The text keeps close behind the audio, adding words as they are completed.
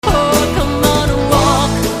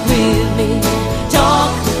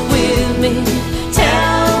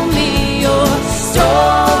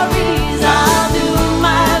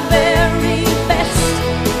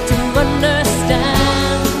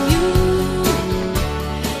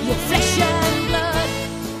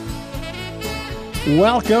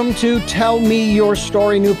Welcome to Tell Me Your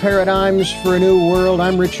Story, New Paradigms for a New World.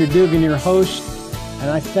 I'm Richard Dugan, your host, and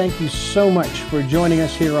I thank you so much for joining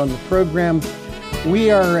us here on the program. We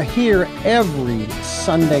are here every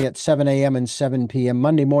Sunday at 7 a.m. and 7 p.m.,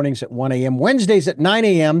 Monday mornings at 1 a.m., Wednesdays at 9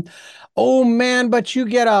 a.m. Oh, man, but you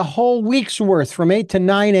get a whole week's worth from 8 to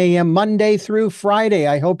 9 a.m., Monday through Friday.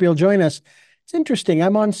 I hope you'll join us. It's interesting.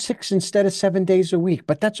 I'm on 6 instead of 7 days a week,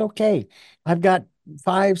 but that's okay. I've got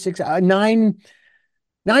 9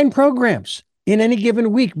 programs in any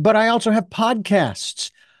given week, but I also have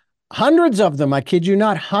podcasts, hundreds of them. I kid you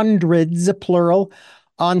not, hundreds, plural,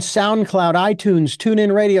 on SoundCloud, iTunes,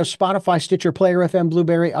 TuneIn Radio, Spotify, Stitcher, Player FM,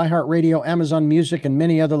 Blueberry, iHeartRadio, Amazon Music, and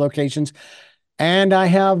many other locations. And I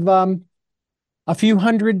have a few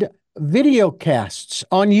hundred video casts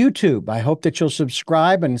on YouTube. I hope that you'll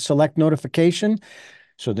subscribe and select notification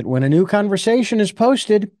so that when a new conversation is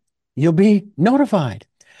posted, you'll be notified.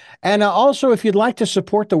 And also, if you'd like to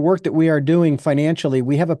support the work that we are doing financially,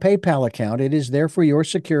 we have a PayPal account. It is there for your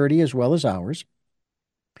security as well as ours.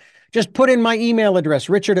 Just put in my email address,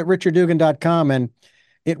 richard@richarddugan.com, and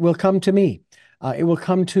it will come to me. It will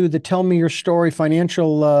come to the Tell Me Your Story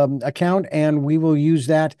financial account, and we will use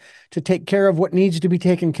that to take care of what needs to be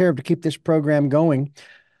taken care of to keep this program going.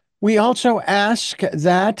 We also ask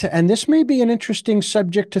that, and this may be an interesting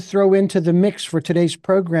subject to throw into the mix for today's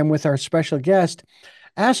program with our special guest,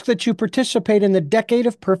 ask that you participate in the Decade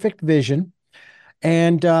of Perfect Vision.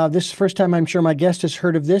 And this is the first time I'm sure my guest has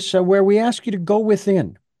heard of this, where we ask you to go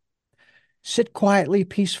within. Sit quietly,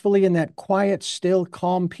 peacefully in that quiet, still,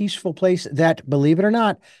 calm, peaceful place that, believe it or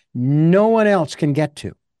not, no one else can get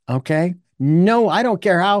to, okay? No, I don't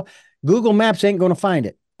care how. Google Maps ain't going to find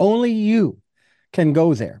it. Only you can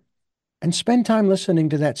go there and spend time listening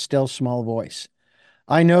to that still, small voice.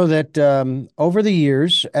 I know that over the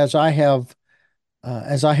years, as I have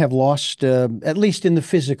lost, at least in the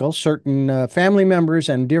physical, certain family members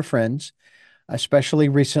and dear friends, especially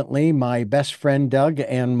recently, my best friend Doug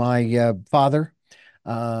and my father,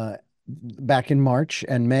 back in March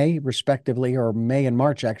and May, respectively, or May and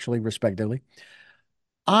March, actually, respectively.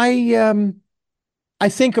 I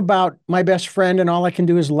think about my best friend, and all I can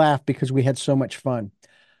do is laugh because we had so much fun.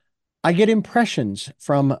 I get impressions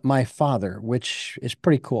from my father, which is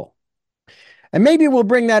pretty cool. And maybe we'll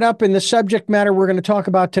bring that up in the subject matter we're going to talk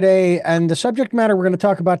about today. And the subject matter we're going to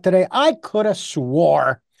talk about today, I could have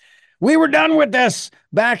swore we were done with this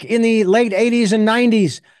back in the late 80s and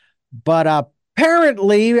 90s. But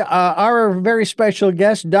apparently, our very special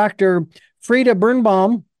guest, Dr. Frieda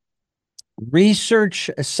Birnbaum, research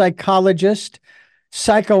psychologist,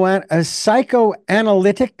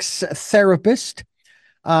 psychoanalytics therapist,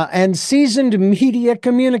 and seasoned media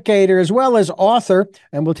communicator, as well as author,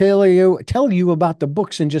 and we'll tell you about the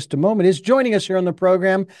books in just a moment, is joining us here on the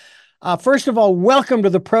program. First of all, welcome to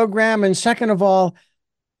the program, and second of all,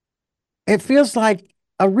 it feels like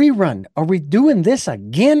a rerun. Are we doing this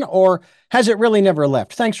again, or has it really never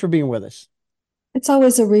left? Thanks for being with us. It's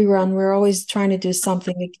always a rerun. We're always trying to do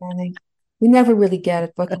something again. We never really get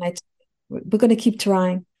it. What can I tell you? We're going to keep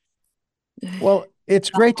trying. Well,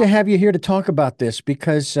 it's great to have you here to talk about this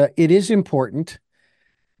because it is important,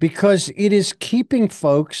 because it is keeping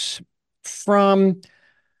folks from,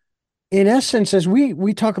 in essence, as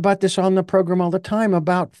we talk about this on the program all the time,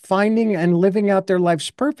 about finding and living out their life's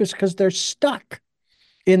purpose because they're stuck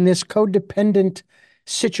in this codependent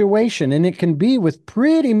situation. And it can be with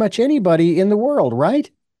pretty much anybody in the world, right?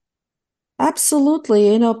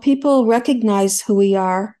 Absolutely. People recognize who we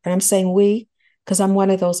are. And I'm saying we, because I'm one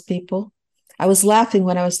of those people. I was laughing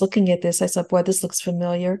when I was looking at this. I said, boy, this looks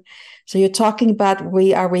familiar. So you're talking about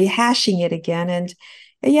we are rehashing it again. And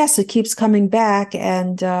yes, it keeps coming back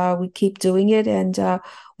and we keep doing it. And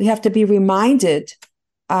we have to be reminded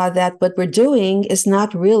that what we're doing is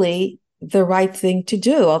not really the right thing to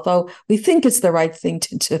do, although we think it's the right thing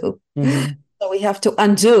to do. Mm-hmm. So we have to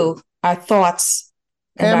undo our thoughts.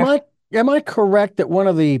 Am I correct that one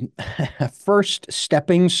of the first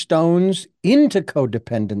stepping stones into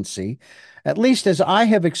codependency, at least as I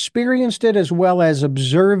have experienced it as well as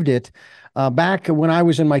observed it back when I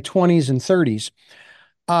was in my 20s and 30s,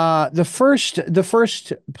 the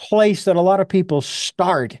first place that a lot of people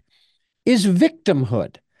start is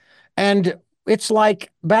victimhood. And it's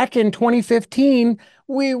like back in 2015,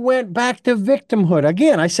 we went back to victimhood.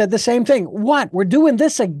 Again, I said the same thing. What? We're doing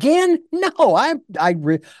this again? No,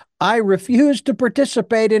 I refuse to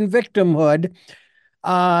participate in victimhood.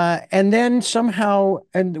 And then somehow,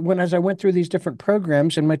 as I went through these different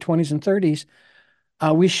programs in my 20s and 30s,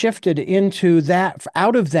 we shifted into that,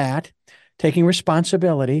 out of that, taking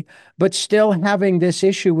responsibility, but still having this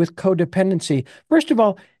issue with codependency. First of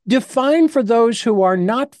all, define for those who are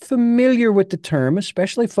not familiar with the term,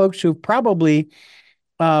 especially folks who probably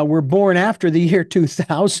were born after the year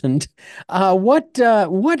 2000.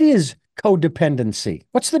 What is codependency?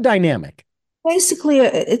 What's the dynamic? Basically,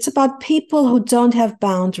 it's about people who don't have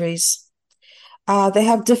boundaries. They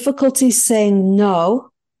have difficulty saying no.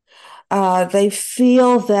 They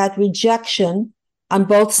feel that rejection on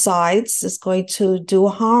both sides is going to do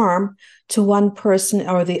harm to one person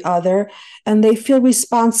or the other, and they feel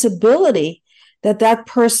responsibility that that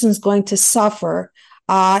person's going to suffer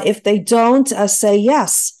if they don't say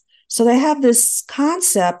yes. So they have this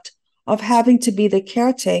concept of having to be the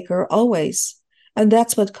caretaker always. And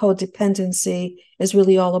that's what codependency is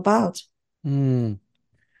really all about. Hmm.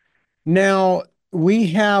 Now, we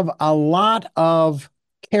have a lot of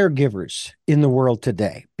caregivers in the world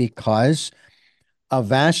today because a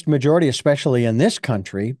vast majority, especially in this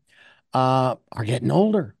country, are getting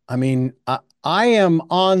older. I mean, I am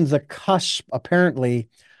on the cusp, apparently,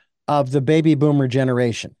 of the baby boomer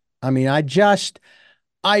generation. I mean, I just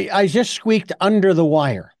squeaked under the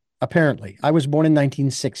wire. Apparently, I was born in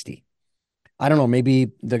 1960. I don't know.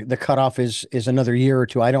 Maybe the cutoff is another year or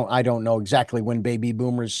two. I don't know exactly when baby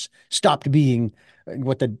boomers stopped being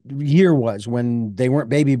what the year was when they weren't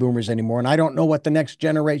baby boomers anymore, and I don't know what the next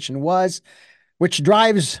generation was, which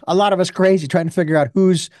drives a lot of us crazy trying to figure out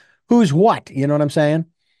who's what. You know what I'm saying?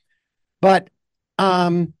 But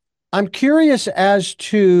um, I'm curious as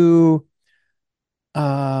to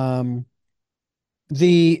um,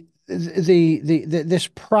 this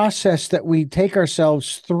process that we take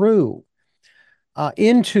ourselves through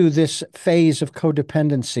into this phase of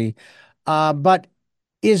codependency. But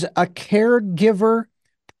is a caregiver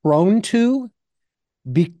prone to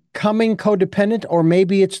becoming codependent, or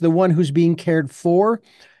maybe it's the one who's being cared for?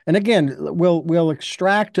 And again, we'll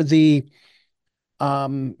extract the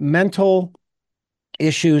mental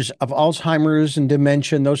issues of Alzheimer's and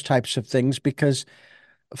dementia and those types of things, because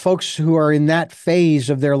folks who are in that phase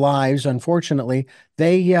of their lives, unfortunately,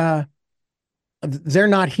 they're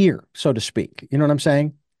not here, so to speak. You know what I'm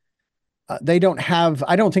saying? They don't have.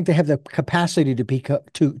 I don't think they have the capacity to be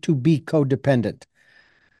codependent.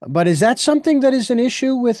 But is that something that is an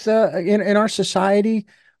issue with in our society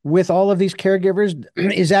with all of these caregivers?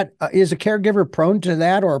 Is a caregiver prone to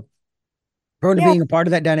that, or prone to Yeah, being a part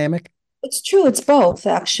of that dynamic? it's true. It's both,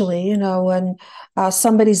 actually. You know, when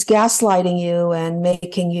somebody's gaslighting you and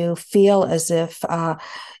making you feel as if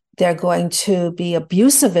they're going to be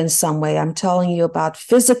abusive in some way. I'm telling you about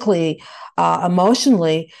physically,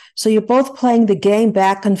 emotionally. So you're both playing the game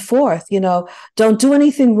back and forth. You know, don't do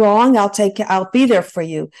anything wrong. I'll be there for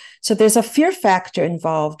you. So there's a fear factor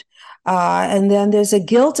involved. And then there's a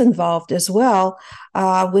guilt involved as well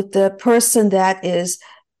with the person that is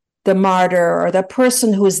the martyr or the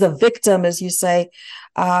person who is the victim, as you say.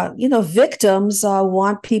 Victims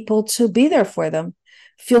want people to be there for them,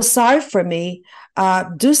 feel sorry for me,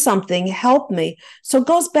 do something, help me. So it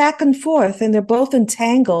goes back and forth, and they're both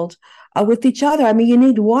entangled with each other. I mean, you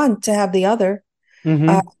need one to have the other.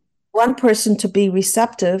 Uh, Mm-hmm. one person to be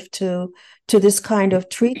receptive to this kind of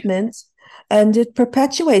treatment, and it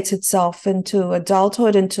perpetuates itself into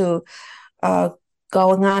adulthood, into uh,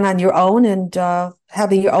 going on your own and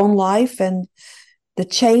having your own life, and the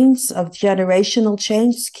chains of generational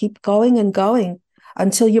change keep going and going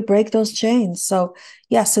until you break those chains. So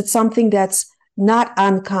yes, it's something that's not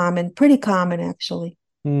uncommon, pretty common actually.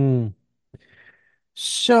 Mm.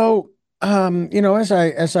 So, as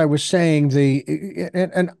I was saying,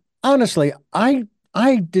 and honestly,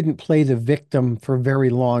 I didn't play the victim for very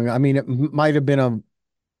long. I mean, it might have been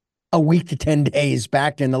a week to 10 days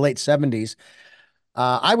back in the late 70s.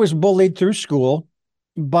 I was bullied through school,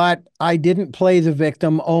 but I didn't play the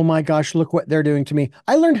victim. Oh my gosh, look what they're doing to me.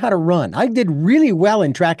 I learned how to run. I did really well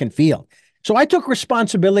in track and field. So I took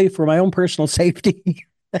responsibility for my own personal safety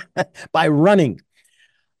by running.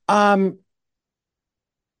 Um,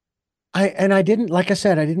 I didn't, like I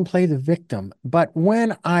said, I didn't play the victim. But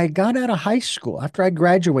when I got out of high school, after I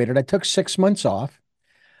graduated, I took 6 months off,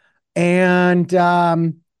 and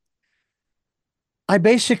I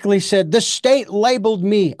basically said, the state labeled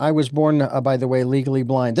me. I was born, by the way, legally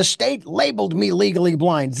blind. The state labeled me legally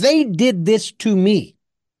blind. They did this to me.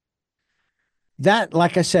 That,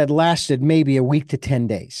 like I said, lasted maybe a week to 10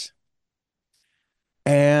 days.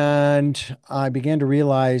 And I began to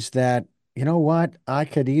realize that, you know what? I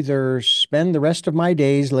could either spend the rest of my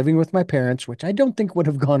days living with my parents, which I don't think would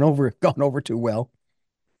have gone over too well,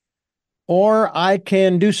 or I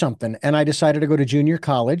can do something. And I decided to go to junior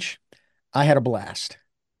college. I had a blast.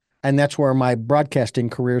 And that's where my broadcasting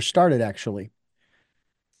career started, actually.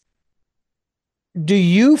 Do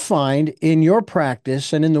you find in your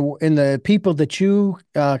practice and in the people that you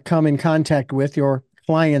come in contact with, your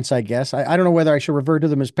clients, I guess, I don't know whether I should refer to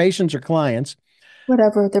them as patients or clients.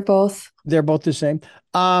 Whatever, they're both. They're both the same.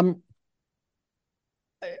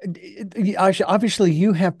 Obviously,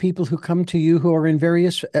 you have people who come to you who are in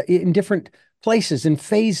various, in different places and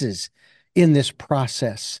phases in this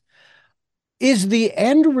process. Is the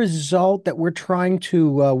end result that we're trying to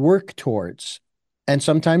work towards? And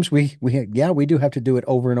sometimes we do have to do it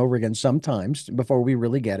over and over again sometimes before we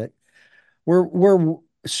really get it. We're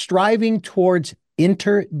striving towards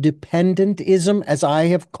interdependentism, as I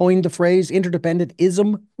have coined the phrase,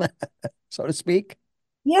 interdependentism, so to speak.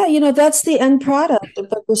 Yeah, that's the end product.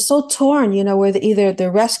 But we're so torn, we're either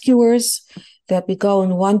the rescuers that we go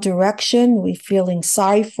in one direction, we feeling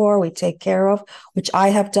sorry for, we take care of, which I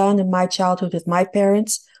have done in my childhood with my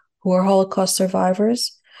parents who are Holocaust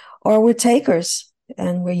survivors, or we're takers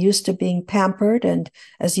and we're used to being pampered and,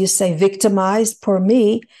 as you say, victimized. Poor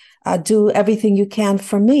me, do everything you can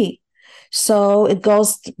for me. So it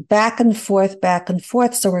goes back and forth, back and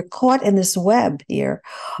forth. So we're caught in this web here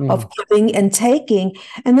of giving and taking.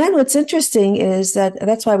 And then what's interesting is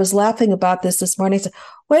that's why I was laughing about this morning. I said,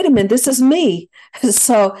 wait a minute, this is me.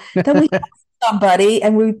 So then we have somebody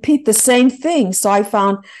and we repeat the same thing. So I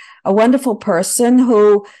found a wonderful person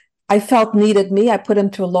who I felt needed me. I put him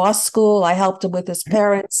through law school. I helped him with his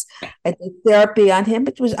parents. I did therapy on him.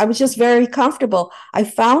 I was just very comfortable. I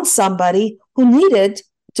found somebody who needed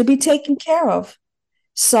to be taken care of.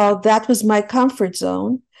 So that was my comfort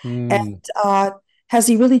zone. And has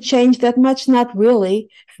he really changed that much? Not really,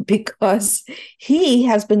 because he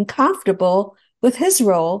has been comfortable with his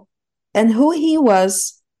role and who he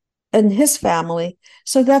was and his family.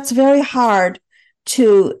 So that's very hard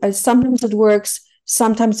to, sometimes it works,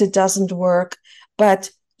 sometimes it doesn't work. But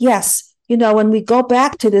yes, when we go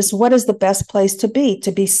back to this, what is the best place to be?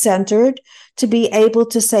 To be centered, to be able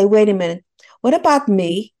to say, wait a minute, what about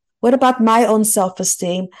me? What about my own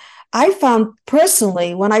self-esteem? I found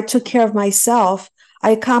personally, when I took care of myself,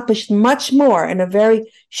 I accomplished much more in a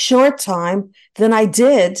very short time than I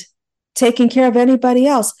did taking care of anybody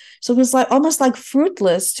else. So it was almost like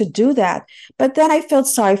fruitless to do that. But then I felt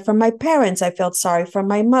sorry for my parents. I felt sorry for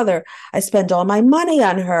my mother. I spent all my money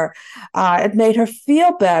on her. It made her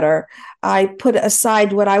feel better. I put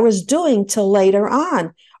aside what I was doing till later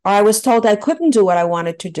on. Or I was told I couldn't do what I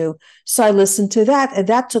wanted to do. So I listened to that. And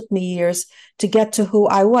that took me years to get to who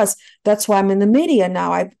I was. That's why I'm in the media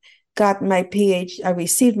now. I got my PhD. I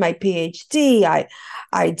received my PhD.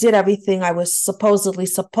 I did everything I was supposedly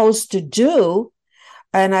supposed to do.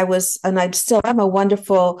 And I still am a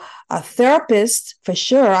wonderful therapist for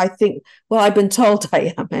sure. I think, well, I've been told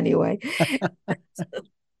I am anyway.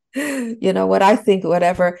 What I think,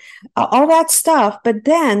 whatever, all that stuff. But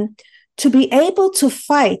then to be able to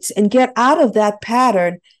fight and get out of that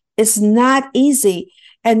pattern is not easy.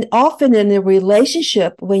 And often in a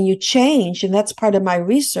relationship, when you change, and that's part of my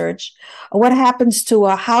research, what happens to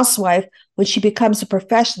a housewife when she becomes a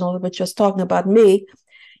professional, which was talking about me,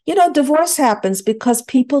 divorce happens because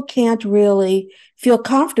people can't really feel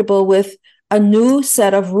comfortable with a new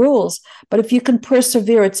set of rules. But if you can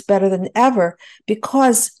persevere, it's better than ever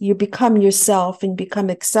because you become yourself and become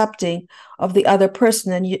accepting of the other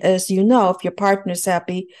person. And as you know, if your partner's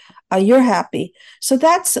happy, you're happy. So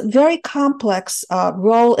that's a very complex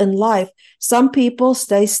role in life. Some people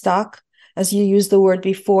stay stuck, as you used the word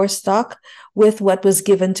before, stuck with what was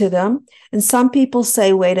given to them. And some people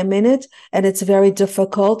say, wait a minute, and it's very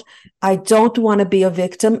difficult. I don't want to be a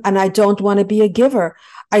victim and I don't want to be a giver.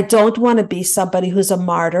 I don't want to be somebody who's a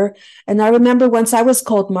martyr. And I remember once I was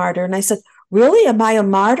called martyr and I said, really? Am I a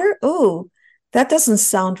martyr? Ooh, that doesn't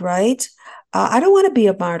sound right. I don't want to be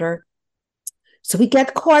a martyr. So we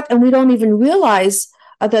get caught and we don't even realize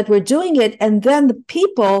that we're doing it. And then the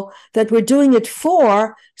people that we're doing it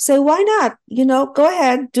for say, why not? Go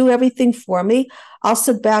ahead, do everything for me. I'll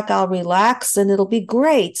sit back, I'll relax, and it'll be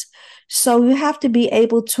great. So you have to be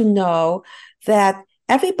able to know that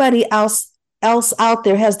everybody else out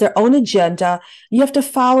there has their own agenda. You have to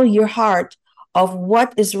follow your heart of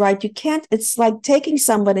what is right. You can't, it's like taking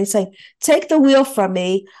somebody and saying, take the wheel from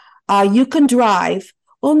me. You can drive.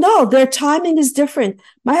 Well, no, their timing is different.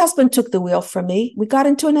 My husband took the wheel from me. We got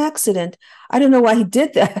into an accident. I don't know why he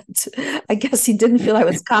did that. I guess he didn't feel I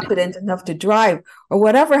was competent enough to drive or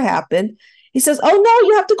whatever happened. He says, oh, no,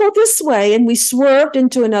 you have to go this way. And we swerved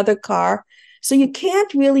into another car. So you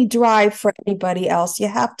can't really drive for anybody else. You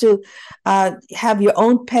have to have your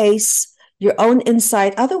own pace, your own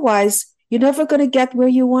insight. Otherwise, you're never going to get where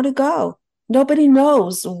you want to go. Nobody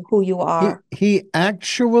knows who you He are. he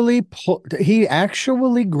actually he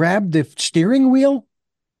actually grabbed the steering wheel.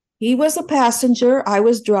 He was a passenger. I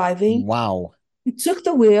was driving. Wow. He took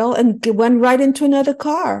the wheel and went right into another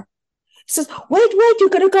car. He says, wait, you're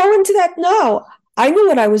going to go into that. No, I knew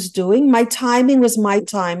what I was doing. My timing was my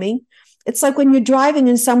timing. It's like when you're driving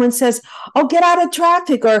and someone says, oh, get out of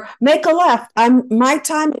traffic or make a left. My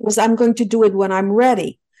timing was I'm going to do it when I'm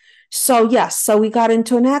ready. So, yes, so we got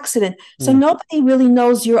into an accident. So, Hmm. nobody really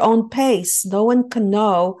knows your own pace. No one can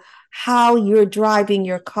know how you're driving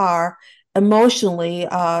your car emotionally,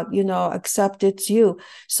 except it's you.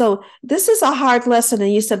 So, this is a hard lesson.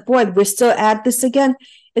 And you said, boy, we're still at this again.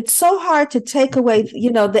 It's so hard to take away,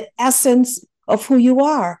 the essence of who you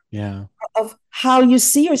are, Yeah. of how you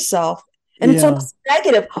see yourself. And it's Yeah. almost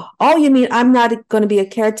negative. Oh, you mean I'm not going to be a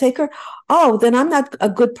caretaker? Oh, then I'm not a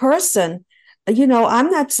good person.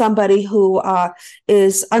 I'm not somebody who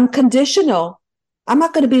is unconditional. I'm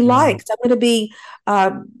not going to be Yeah. liked. I'm going to be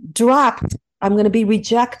uh, dropped. I'm going to be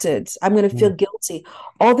rejected. I'm going to feel Mm. guilty.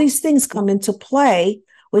 All these things come into play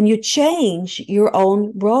when you change your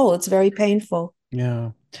own role. It's very painful.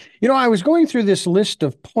 Yeah. I was going through this list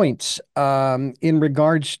of points in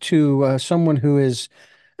regards to someone who is,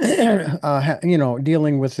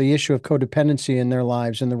 dealing with the issue of codependency in their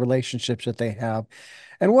lives and the relationships that they have.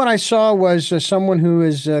 And what I saw was someone who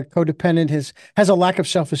is codependent has a lack of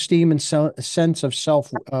self-esteem and sense of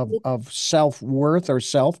self-worth or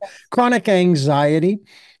self, chronic anxiety,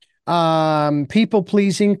 people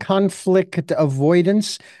pleasing, conflict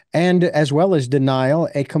avoidance, and as well as denial,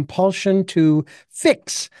 a compulsion to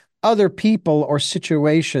fix other people or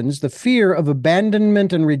situations, the fear of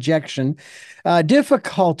abandonment and rejection,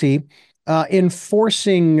 difficulty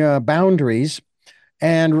enforcing boundaries,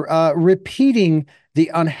 and repeating the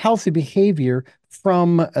unhealthy behavior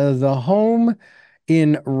from the home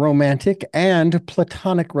in romantic and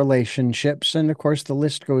platonic relationships. And of course, the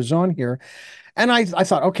list goes on here. And I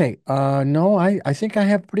thought, okay, no, I think I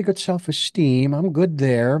have pretty good self-esteem. I'm good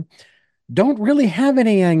there. Don't really have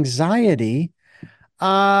any anxiety.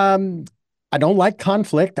 Um, I don't like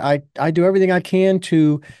conflict. I do everything I can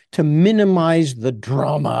to minimize the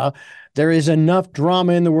drama. There is enough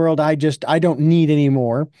drama in the world. I don't need any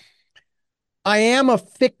more. I am a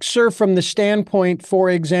fixer from the standpoint,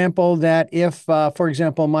 for example, that if, for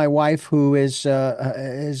example, my wife, who is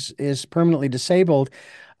permanently disabled,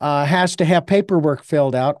 has to have paperwork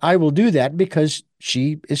filled out, I will do that because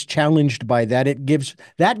she is challenged by that.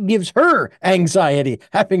 That gives her anxiety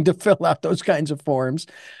having to fill out those kinds of forms.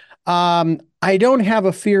 I don't have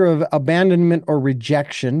a fear of abandonment or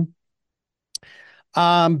rejection.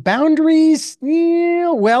 Boundaries,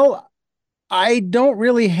 yeah, well, I don't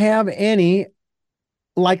really have any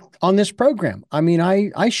like on this program. I mean,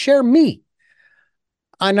 I share me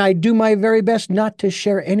and I do my very best not to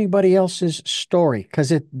share anybody else's story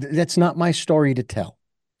because that's not my story to tell.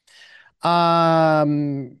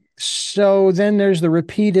 So then there's the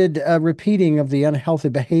repeating of the unhealthy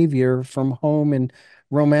behavior from home and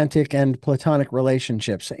romantic and platonic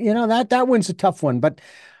relationships. That one's a tough one, but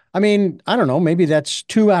I mean, I don't know, maybe that's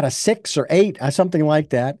 2 out of 6 or 8, something like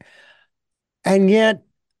that. And yet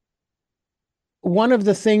one of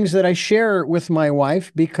the things that I share with my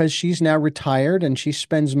wife, because she's now retired and she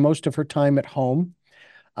spends most of her time at home,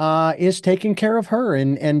 is taking care of her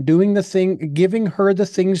and doing the thing, giving her the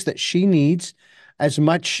things that she needs as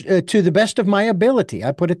much to the best of my ability.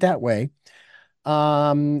 I put it that way.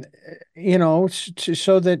 Um,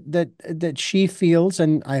 so that she feels,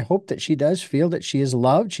 and I hope that she does feel that she is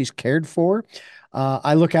loved, she's cared for.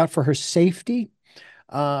 I look out for her safety.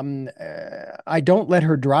 I don't let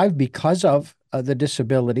her drive because of the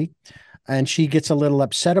disability, and she gets a little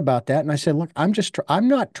upset about that. And I said, "Look, I'm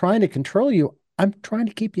not trying to control you. I'm trying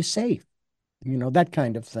to keep you safe." That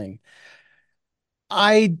kind of thing.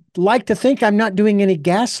 I like to think I'm not doing any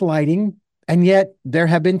gaslighting, and yet there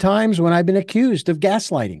have been times when I've been accused of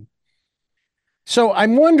gaslighting. So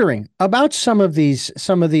I'm wondering about some of these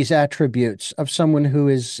attributes of someone who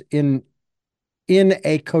is in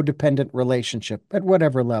a codependent relationship at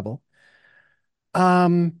whatever level.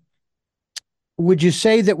 Um, would you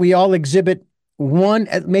say that we all exhibit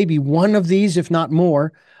maybe one of these, if not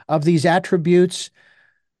more, of these attributes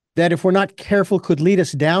that, if we're not careful, could lead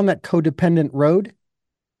us down that codependent road?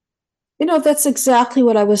 That's exactly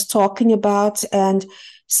what I was talking about. And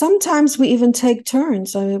sometimes we even take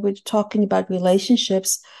turns. I mean, we're talking about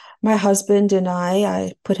relationships. My husband and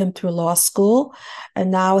I put him through law school,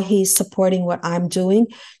 and now he's supporting what I'm doing.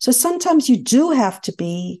 So sometimes you do have to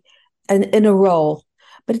be in a role,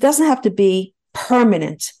 but it doesn't have to be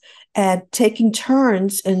permanent. and taking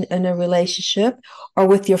turns in a relationship or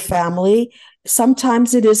with your family,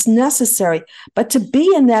 sometimes it is necessary. But to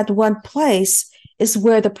be in that one place is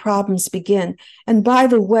where the problems begin. And by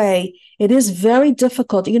the way, it is very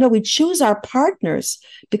difficult. We choose our partners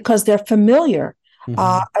because they're familiar, Hmm.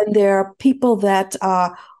 and they're people that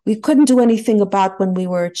we couldn't do anything about when we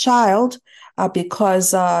were a child,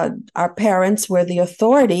 because our parents were the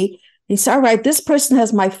authority. He said, all right, this person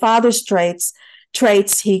has my father's traits.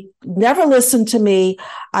 He never listened to me.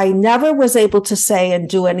 I never was able to say and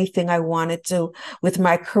do anything I wanted to with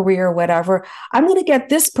my career or whatever. I'm going to get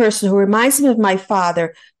this person who reminds me of my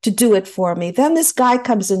father to do it for me. Then this guy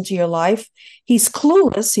comes into your life. He's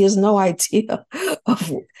clueless. He has no idea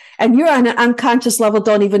of, and you're on an unconscious level,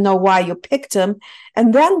 don't even know why you picked him.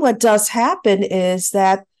 And then what does happen is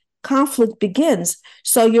that conflict begins.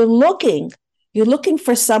 So you're looking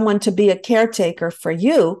for someone to be a caretaker for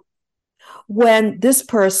you when this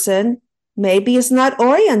person maybe is not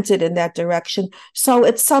oriented in that direction. So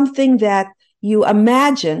it's something that you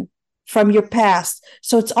imagine from your past.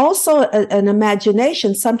 So it's also an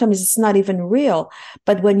imagination. Sometimes it's not even real.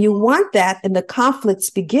 But when you want that and the conflicts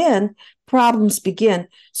begin, problems begin.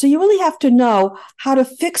 So you really have to know how to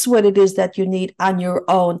fix what it is that you need on your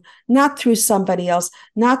own, not through somebody else,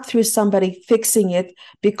 not through somebody fixing it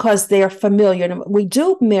because they're familiar. And we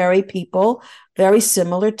do marry people very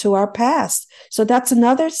similar to our past. So that's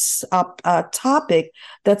another topic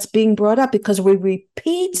that's being brought up because we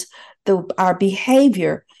repeat our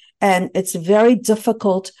behavior, and it's very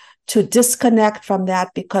difficult to disconnect from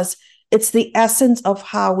that because it's the essence of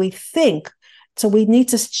how we think. So we need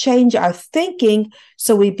to change our thinking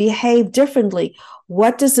so we behave differently.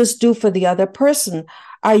 What does this do for the other person?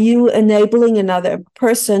 Are you enabling another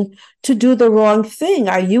person to do the wrong thing?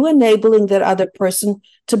 Are you enabling that other person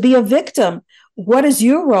to be a victim? What is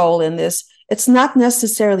your role in this? It's not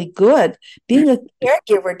necessarily good. Being a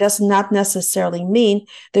caregiver does not necessarily mean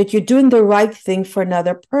that you're doing the right thing for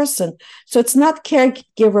another person. So it's not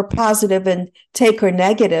caregiver positive and taker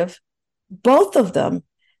negative. Both of them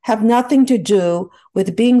have nothing to do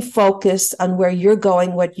with being focused on where you're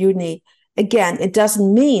going, what you need. Again, it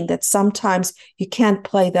doesn't mean that sometimes you can't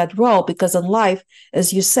play that role because in life,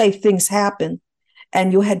 as you say, things happen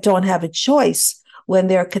and you don't have a choice. When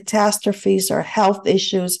there are catastrophes or health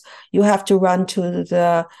issues, you have to run to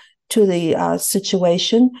the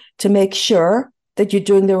situation to make sure that you're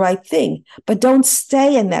doing the right thing. But don't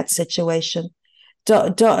stay in that situation.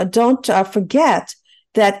 Don't forget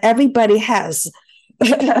that everybody has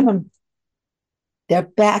their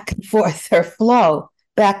back and forth, their flow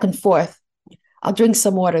back and forth. I'll drink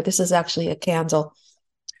some water. This is actually a candle,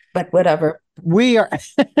 but whatever. We are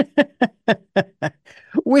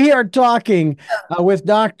we are talking with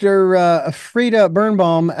Dr. Frieda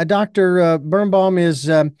Birnbaum. Dr. Birnbaum is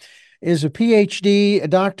a PhD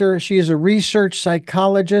doctor. She is a research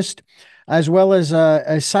psychologist as well as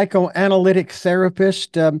a psychoanalytic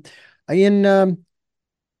therapist in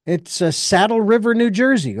it's Saddle River, New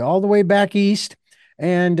Jersey, all the way back east.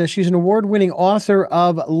 And she's an award-winning author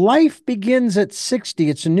of Life Begins at 60.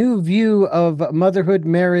 It's a new view of motherhood,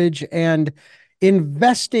 marriage, and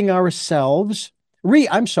investing ourselves.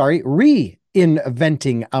 Reinventing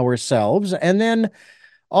ourselves. And then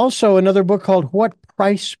also another book called What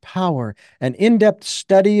Price Power, an in-depth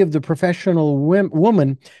study of the professional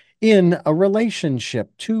woman in a relationship.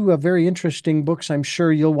 Two very interesting books I'm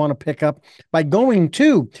sure you'll want to pick up by going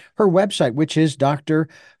to her website, which is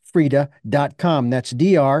drfrieda.com. That's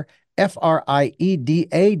drfrieda.com.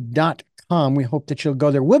 We hope that you'll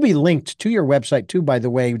go there. We'll be linked to your website too, by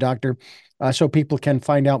the way, Doctor, so people can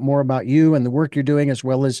find out more about you and the work you're doing, as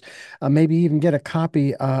well as maybe even get a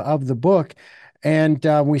copy of the book. And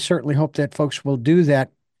we certainly hope that folks will do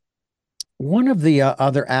that. One of the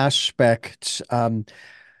other aspects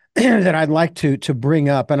that I'd like to bring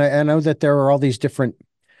up, and I know that there are all these different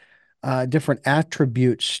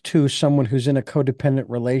attributes to someone who's in a codependent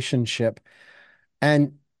relationship,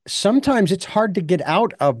 and sometimes it's hard to get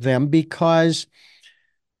out of them because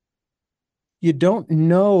you don't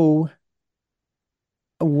know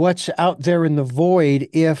what's out there in the void.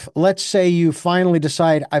 If, let's say, you finally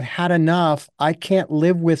decide, I've had enough, I can't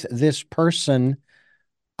live with this person,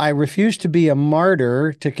 I refuse to be a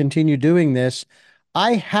martyr to continue doing this.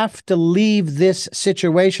 I have to leave this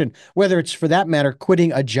situation, whether it's for that matter,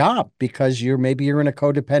 quitting a job because maybe you're in a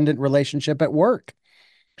codependent relationship at work,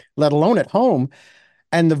 let alone at home.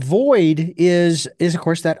 And the void is of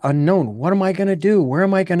course that unknown. What am I going to do? Where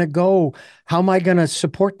am I going to go? How am I going to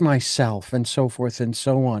support myself? And so forth and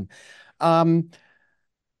so on. Um,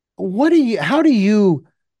 how do you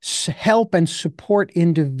help and support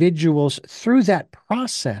individuals through that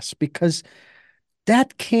process, because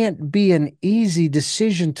that can't be an easy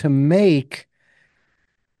decision to make.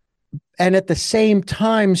 And at the same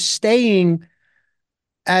time, staying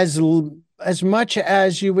as as much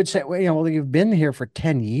as you would say, well, well, you've been here for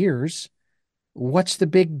 10 years. What's the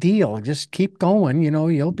big deal? Just keep going,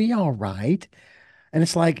 you'll be all right. And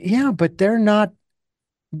it's like, yeah, but they're not,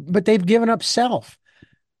 but they've given up self,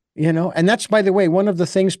 and that's, by the way, one of the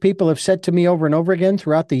things people have said to me over and over again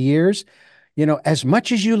throughout the years, as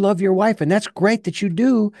much as you love your wife, and that's great that you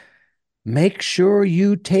do, make sure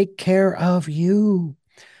you take care of you.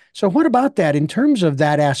 So what about that in terms of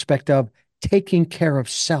that aspect of taking care of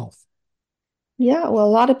self? Yeah, well, a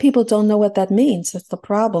lot of people don't know what that means. That's the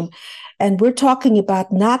problem. And we're talking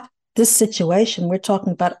about not this situation, we're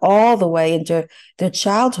talking about all the way into their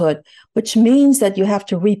childhood, which means that you have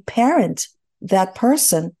to reparent that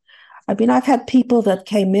person. I mean, I've had people that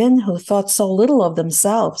came in who thought so little of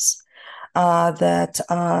themselves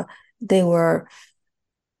that they were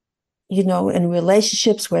in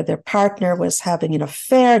relationships where their partner was having an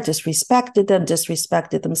affair, disrespected them,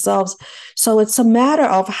 disrespected themselves. So it's a matter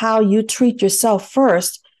of how you treat yourself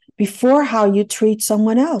first before how you treat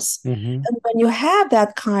someone else. Mm-hmm. And when you have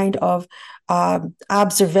that kind of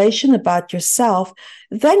observation about yourself,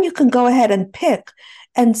 then you can go ahead and pick.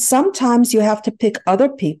 And sometimes you have to pick other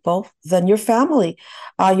people than your family.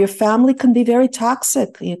 Your family can be very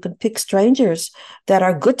toxic. You can pick strangers that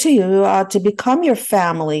are good to you to become your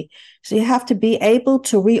family. So you have to be able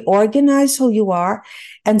to reorganize who you are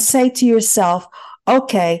and say to yourself,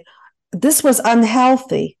 okay, this was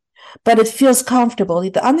unhealthy, but it feels comfortable.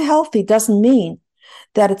 The unhealthy doesn't mean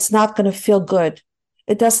that it's not going to feel good.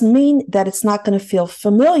 It doesn't mean that it's not going to feel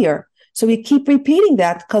familiar. So we keep repeating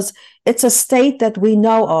that because it's a state that we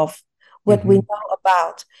know of, what we know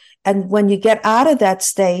about. And when you get out of that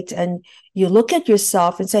state and you look at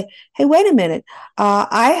yourself and say, hey, wait a minute,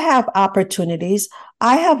 I have opportunities,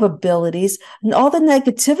 I have abilities, and all the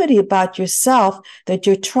negativity about yourself that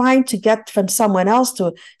you're trying to get from someone else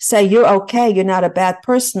to say you're okay, you're not a bad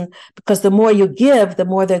person, because the more you give, the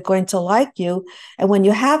more they're going to like you. And when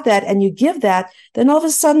you have that and you give that, then all of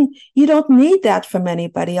a sudden you don't need that from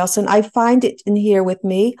anybody else. And I find it in here with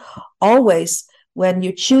me always. When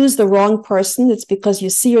you choose the wrong person, it's because you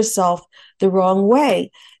see yourself the wrong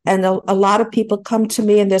way. And a lot of people come to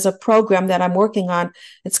me, and there's a program that I'm working on.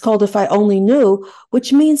 It's called If I Only Knew,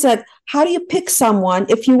 which means that how do you pick someone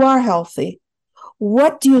if you are healthy?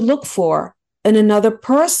 What do you look for in another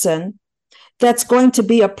person that's going to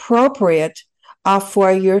be appropriate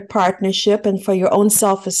for your partnership and for your own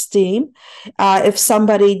self-esteem? If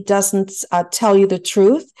somebody doesn't tell you the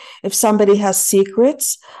truth, if somebody has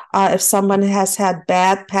secrets, if someone has had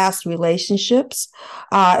bad past relationships,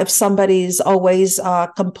 if somebody's always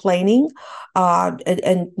complaining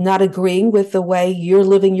and not agreeing with the way you're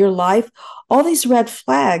living your life, all these red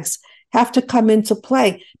flags have to come into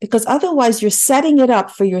play, because otherwise you're setting it up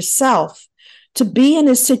for yourself to be in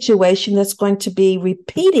a situation that's going to be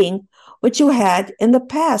repeating what you had in the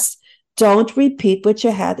past. Don't repeat what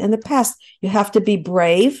you had in the past. You have to be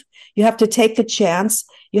brave. You have to take a chance.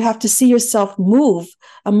 You have to see yourself move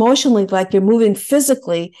emotionally like you're moving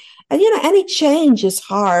physically. And, any change is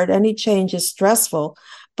hard. Any change is stressful,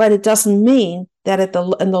 but it doesn't mean that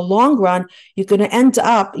in the long run, you're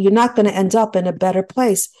not going to end up in a better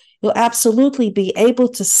place. You'll absolutely be able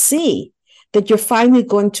to see that you're finally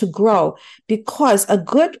going to grow, because a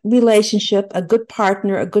good relationship, a good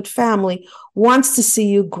partner, a good family wants to see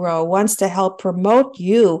you grow, wants to help promote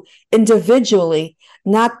you individually,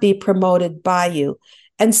 not be promoted by you.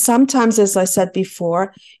 And sometimes, as I said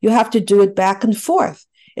before, you have to do it back and forth.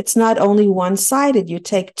 It's not only one-sided. You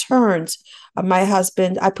take turns.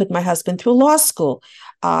 I put my husband through law school,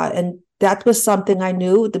 and that was something I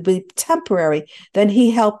knew to be temporary. Then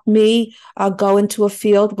he helped me go into a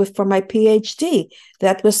field for my PhD.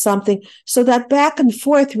 That was something. So that back and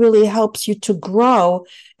forth really helps you to grow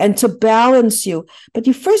and to balance you. But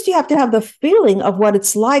you have to have the feeling of what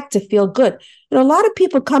it's like to feel good. A lot of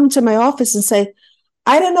people come to my office and say,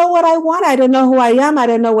 I don't know what I want. I don't know who I am. I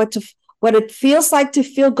don't know what it feels like to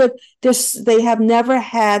feel good. They have never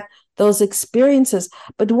had those experiences.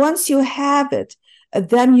 But once you have it,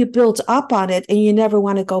 then you build up on it, and you never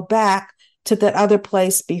want to go back to that other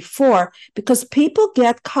place before, because people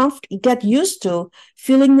get used to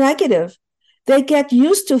feeling negative. They get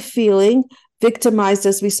used to feeling victimized,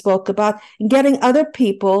 as we spoke about, and getting other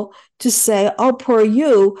people to say, oh, poor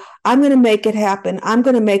you, I'm going to make it happen. I'm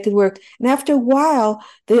going to make it work. And after a while,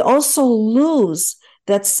 they also lose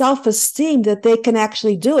that self-esteem that they can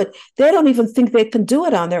actually do it. They don't even think they can do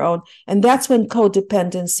it on their own. And that's when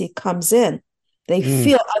codependency comes in. They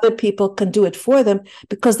feel other people can do it for them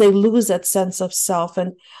because they lose that sense of self.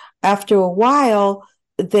 And after a while,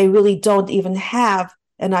 they really don't even have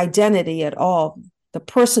an identity at all. The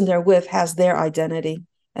person they're with has their identity.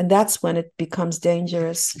 And that's when it becomes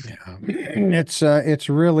dangerous. Yeah. It's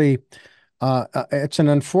really it's an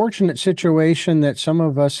unfortunate situation that some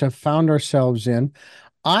of us have found ourselves in.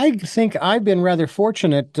 I think I've been rather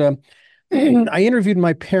fortunate. I interviewed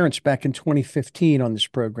my parents back in 2015 on this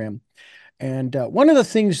program, and one of the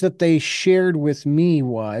things that they shared with me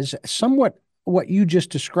was somewhat what you just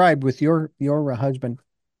described with your husband.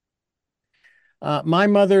 My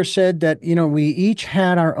mother said that, we each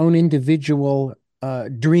had our own individual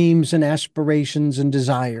dreams and aspirations and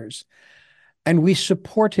desires, and we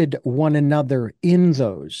supported one another in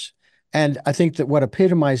those. And I think that what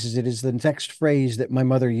epitomizes it is the next phrase that my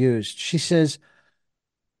mother used. She says,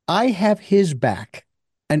 I have his back,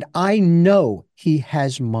 and I know he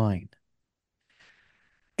has mine.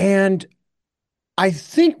 And I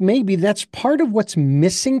think maybe that's part of what's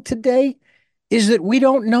missing today is that we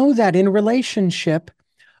don't know that in relationship.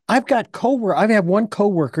 I have one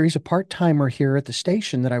coworker, he's a part-timer here at the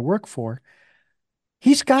station that I work for.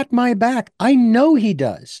 He's got my back. I know he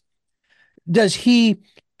does. Does he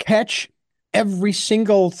catch every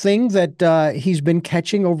single thing that he's been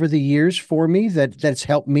catching over the years for me that's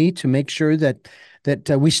helped me to make sure that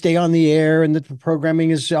we stay on the air and that the programming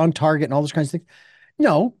is on target and all those kinds of things?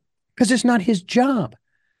 No, because it's not his job.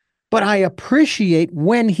 But I appreciate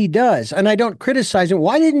when he does, and I don't criticize him.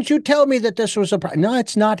 Why didn't you tell me that this was a problem? No,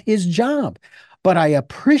 it's not his job. But I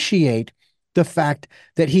appreciate the fact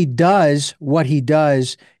that he does what he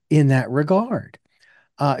does in that regard.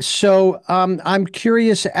 So I'm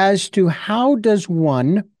curious as to how does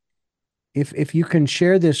one, if you can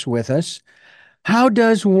share this with us, how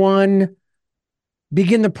does one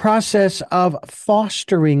begin the process of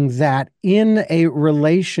fostering that in a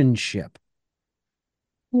relationship?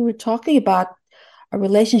 We were talking about a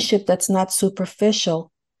relationship that's not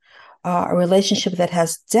superficial, a relationship that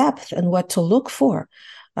has depth and what to look for.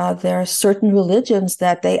 There are certain religions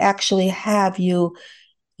that they actually have you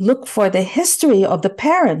look for the history of the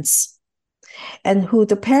parents and who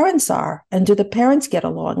the parents are, and do the parents get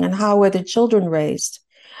along, and how were the children raised,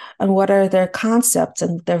 and what are their concepts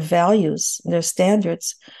and their values and their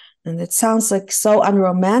standards. And it sounds like so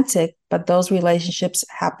unromantic, but those relationships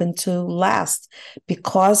happen to last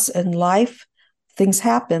because in life, things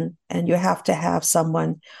happen, and you have to have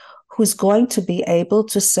someone who's going to be able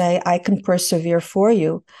to say, I can persevere for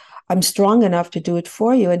you. I'm strong enough to do it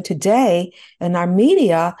for you. And today, in our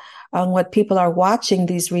media, what people are watching,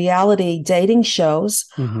 these reality dating shows,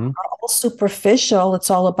 are all superficial. It's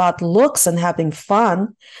all about looks and having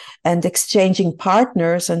fun and exchanging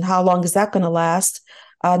partners. And how long is that going to last?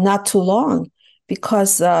 Not too long,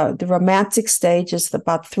 because the romantic stage is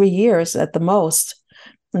about 3 years at the most.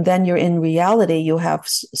 And then you're in reality. You have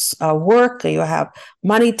work, you have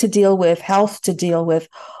money to deal with, health to deal with,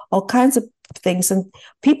 all kinds of things. And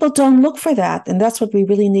people don't look for that. And that's what we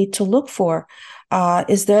really need to look for.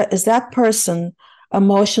 Is that person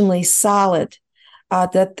emotionally solid?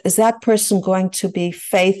 Is that person going to be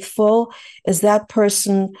faithful? Is that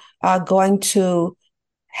person going to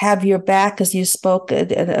have your back, as you spoke,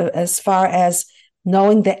 as far as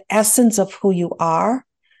knowing the essence of who you are?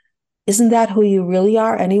 Isn't that who you really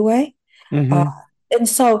are anyway? Mm-hmm. And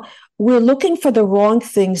so we're looking for the wrong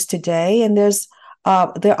things today, and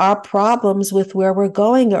there are problems with where we're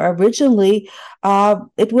going. Originally,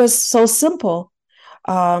 it was so simple.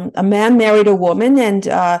 A man married a woman, and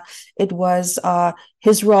it was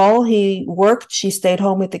his role. He worked, she stayed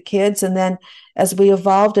home with the kids, and then as we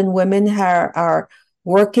evolved and women are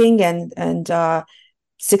working, and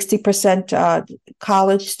 60%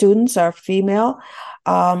 college students are female,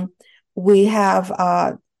 we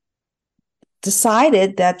have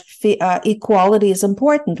decided that equality is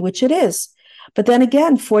important, which it is. But then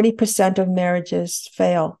again, 40% of marriages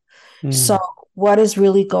fail. So what is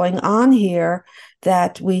really going on here,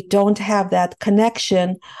 that we don't have that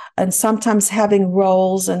connection, and sometimes having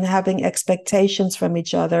roles and having expectations from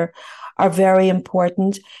each other are very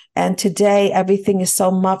important. And today, everything is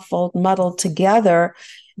so muddled together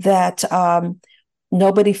that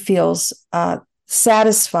nobody feels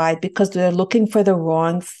satisfied because they're looking for the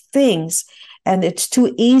wrong things. And it's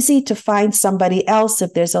too easy to find somebody else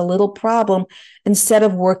if there's a little problem instead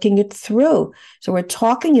of working it through. So we're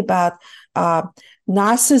talking about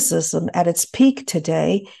narcissism at its peak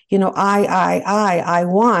today. I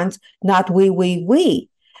want, not we.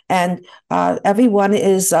 and everyone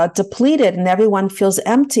is depleted, and everyone feels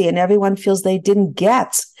empty, and everyone feels they didn't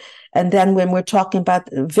get. And then when we're talking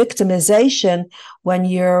about victimization, when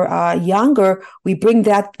you're younger, we bring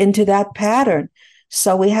that into that pattern.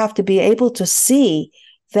 So we have to be able to see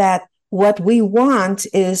that what we want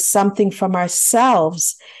is something from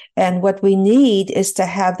ourselves. And what we need is to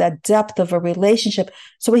have that depth of a relationship.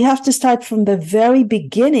 So we have to start from the very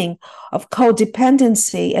beginning of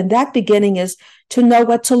codependency. And that beginning is to know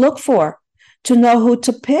what to look for, to know who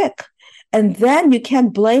to pick. And then you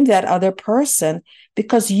can't blame that other person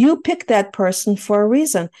because you picked that person for a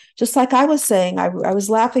reason. Just like I was saying, I was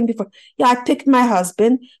laughing before. Yeah, I picked my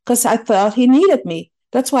husband because I thought he needed me.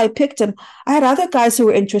 That's why I picked him. I had other guys who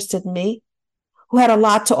were interested in me, who had a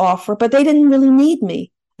lot to offer, but they didn't really need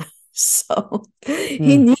me. So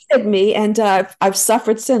he Hmm. needed me, and I've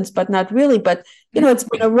suffered since, but not really. But it's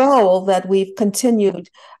been a role that we've continued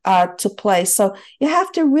to play. So you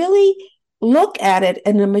have to really look at it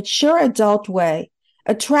in a mature adult way.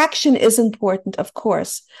 Attraction is important, of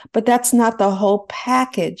course, but that's not the whole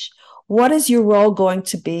package. What is your role going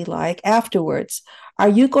to be like afterwards? Are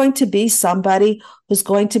you going to be somebody who's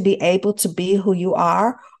going to be able to be who you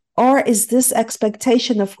are? Or is this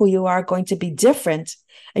expectation of who you are going to be different?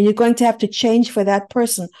 And you're going to have to change for that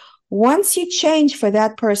person. Once you change for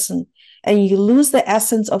that person and you lose the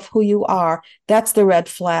essence of who you are, that's the red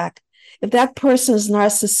flag. If that person is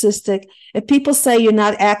narcissistic, if people say you're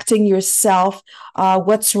not acting yourself,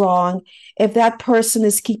 what's wrong? If that person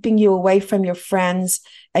is keeping you away from your friends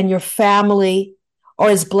and your family, or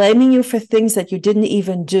is blaming you for things that you didn't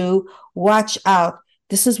even do, watch out.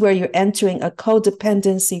 This is where you're entering a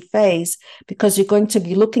codependency phase because you're going to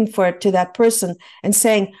be looking for it to that person and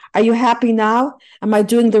saying, are you happy now? Am I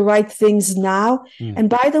doing the right things now? Hmm. And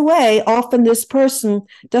by the way, often this person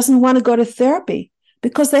doesn't want to go to therapy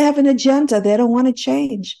because they have an agenda. They don't want to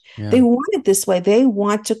change. Yeah. They want it this way. They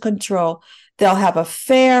want to control. They'll have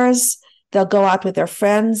affairs. They'll go out with their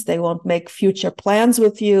friends. They won't make future plans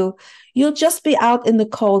with you. You'll just be out in the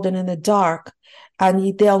cold and in the dark.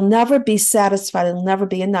 And they'll never be satisfied. It'll never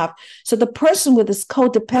be enough. So the person with this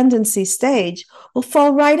codependency stage will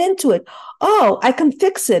fall right into it. Oh, I can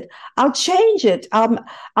fix it. I'll change it. I'll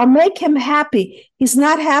make him happy. He's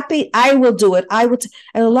not happy. I will do it.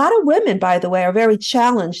 And a lot of women, by the way, are very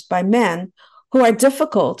challenged by men who are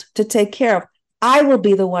difficult to take care of. I will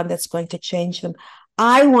be the one that's going to change them.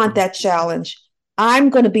 I want that challenge. I'm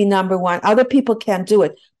going to be number one. Other people can't do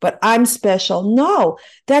it, but I'm special. No,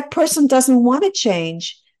 that person doesn't want to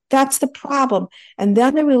change. That's the problem. And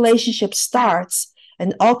then the relationship starts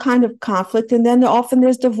and all kind of conflict. And then often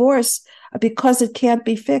there's divorce because it can't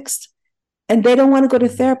be fixed. And they don't want to go to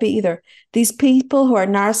therapy either. These people who are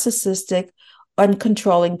narcissistic and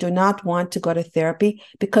controlling do not want to go to therapy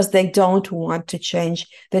because they don't want to change.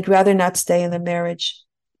 They'd rather not stay in the marriage.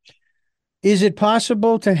 Is it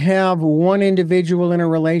possible to have one individual in a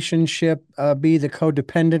relationship be the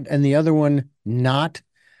codependent and the other one not,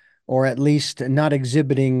 or at least not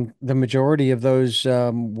exhibiting the majority of those,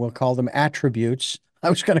 we'll call them attributes? I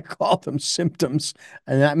was going to call them symptoms,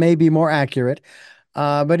 and that may be more accurate.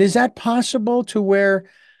 But is that possible to where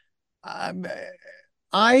um,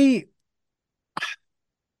 I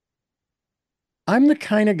I'm the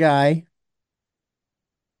kind of guy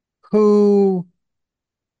who,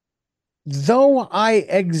 though I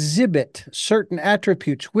exhibit certain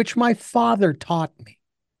attributes, which my father taught me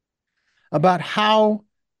about how,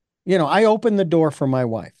 I open the door for my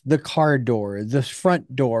wife, the car door, the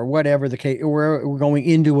front door, whatever the case, we're going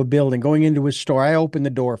into a building, going into a store. I open the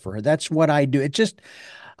door for her. That's what I do. It just,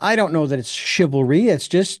 I don't know that it's chivalry. It's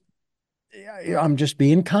just, I'm just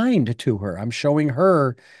being kind to her. I'm showing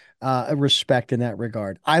her respect in that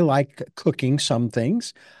regard. I like cooking some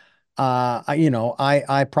things.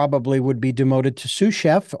 I probably would be demoted to sous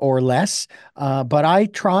chef or less, but I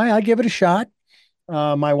try. I give it a shot.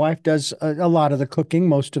 My wife does a lot of the cooking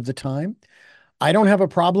most of the time. I don't have a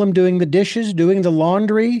problem doing the dishes, doing the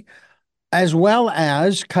laundry, as well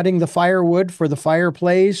as cutting the firewood for the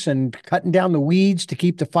fireplace and cutting down the weeds to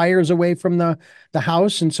keep the fires away from the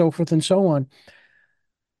house and so forth and so on.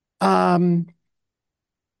 Um,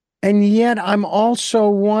 and yet I'm also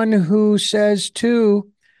one who says too,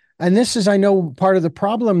 and this is, I know, part of the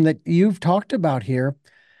problem that you've talked about here.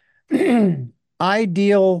 I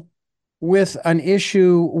deal with an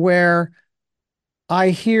issue where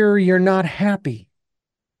I hear you're not happy.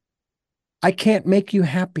 I can't make you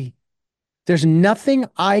happy. There's nothing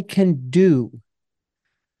I can do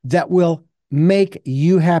that will make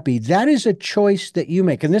you happy. That is a choice that you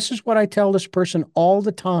make. And this is what I tell this person all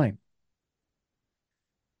the time,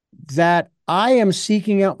 that I am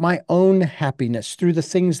seeking out my own happiness through the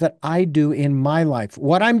things that I do in my life.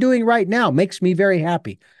 What I'm doing right now makes me very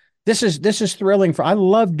happy. This is thrilling I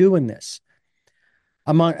love doing this.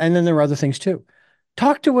 And then there are other things too.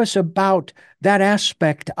 Talk to us about that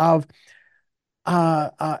aspect of uh,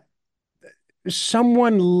 uh,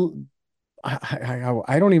 someone.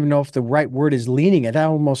 I don't even know if the right word is leaning. It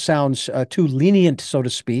almost sounds too lenient, so to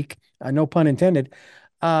speak. No pun intended.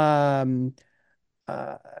 Um,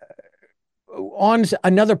 uh, on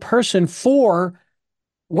another person for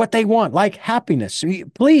what they want, like happiness.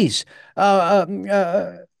 Please,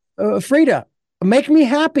 Frieda, make me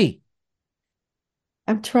happy.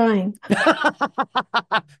 I'm trying.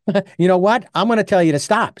 You know what? I'm going to tell you to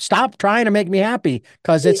stop. Stop trying to make me happy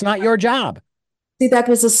because it's not your job. See, that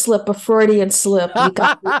was a slip, a Freudian slip. You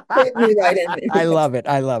got me, hit me right in I there. love it.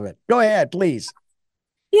 I love it. Go ahead, please.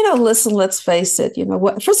 Listen, let's face it.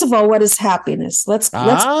 What? First of all, what is happiness?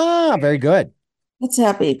 Very good. Let's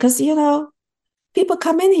happy because people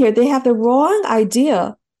come in here, they have the wrong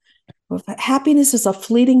idea. Happiness is a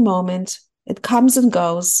fleeting moment. It comes and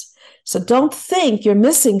goes. So don't think you're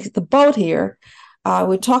missing the boat here.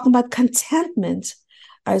 We're talking about contentment.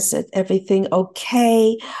 I said, everything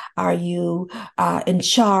okay? Are you in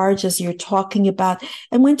charge as you're talking about?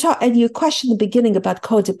 And you questioned the beginning about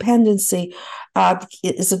codependency.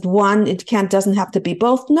 Is it one? Doesn't have to be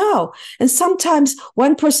both. No. And sometimes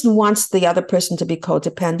one person wants the other person to be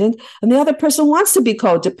codependent, and the other person wants to be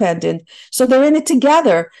codependent. So they're in it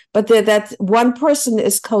together, but that one person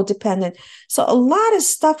is codependent. So a lot of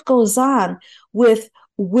stuff goes on with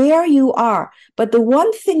where you are. But the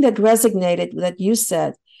one thing that resonated that you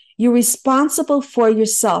said, you're responsible for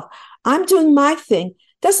yourself. I'm doing my thing.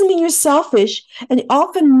 Doesn't mean you're selfish. And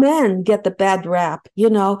often men get the bad rap.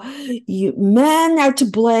 Men are to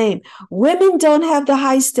blame. Women don't have the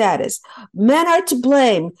high status. Men are to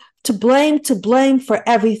blame for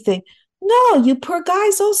everything. No, you poor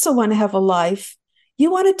guys also want to have a life.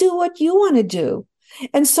 You want to do what you want to do.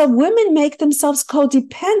 And so women make themselves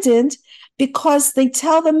codependent because they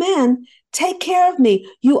tell the men, take care of me,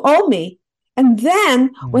 you owe me. And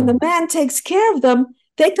then when the man takes care of them,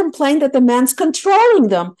 they complain that the man's controlling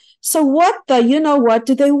them. So what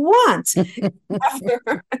do they want?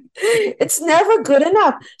 It's never good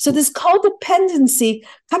enough. So this codependency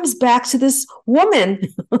comes back to this woman.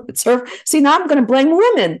 See, now I'm going to blame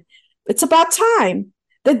women. It's about time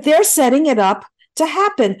that they're setting it up to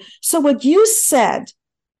happen. So what you said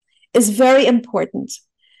is very important,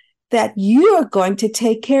 that you are going to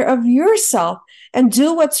take care of yourself and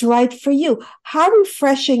do what's right for you. How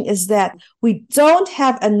refreshing is that? We don't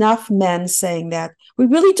have enough men saying that. We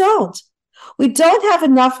really don't. We don't have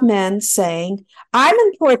enough men saying, I'm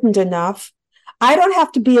important enough. I don't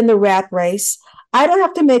have to be in the rat race. I don't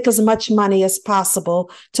have to make as much money as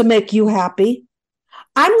possible to make you happy.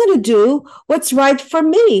 I'm going to do what's right for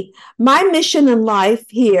me. My mission in life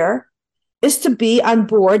here is to be on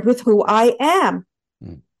board with who I am,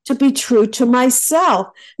 to be true to myself.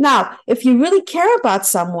 Now, if you really care about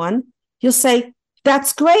someone, you'll say,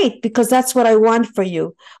 that's great, because that's what I want for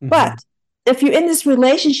you. Mm-hmm. But if you're in this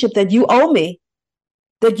relationship that you owe me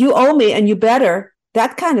and you better,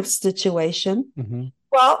 that kind of situation,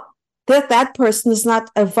 well, that person is not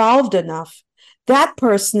evolved enough. That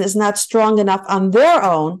person is not strong enough on their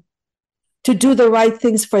own to do the right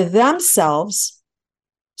things for themselves.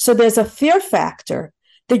 So there's a fear factor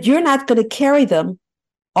that you're not going to carry them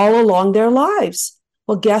all along their lives.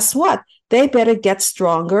 Well, guess what? They better get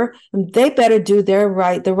stronger and they better do the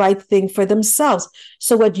right thing for themselves.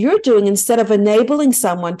 So what you're doing, instead of enabling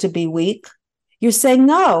someone to be weak, you're saying,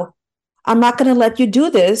 no, I'm not going to let you do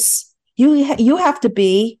this. You have to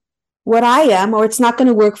be what I am, or it's not going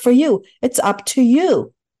to work for you. It's up to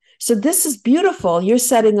you. So this is beautiful. You're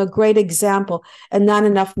setting a great example, and not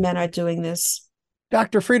enough men are doing this.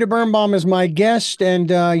 Dr. Frieda Birnbaum is my guest, and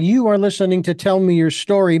you are listening to Tell Me Your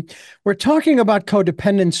Story. We're talking about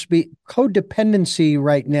codependency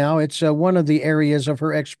right now. It's one of the areas of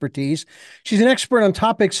her expertise. She's an expert on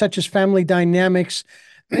topics such as family dynamics,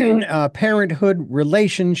 parenthood,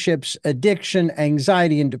 relationships, addiction,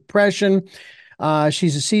 anxiety, and depression.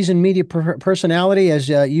 She's a seasoned media personality, as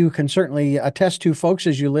you can certainly attest to, folks,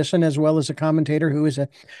 as you listen, as well as a commentator who is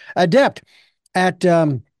adept at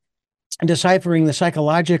deciphering the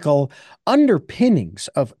psychological underpinnings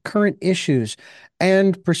of current issues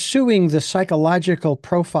and pursuing the psychological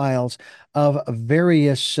profiles of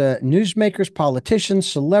various newsmakers, politicians,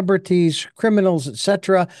 celebrities, criminals,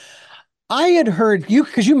 etc. I had heard you,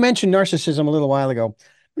 because you mentioned narcissism a little while ago,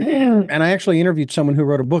 and I actually interviewed someone who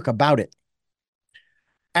wrote a book about it.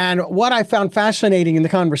 And what I found fascinating in the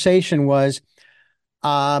conversation was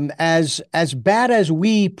As bad as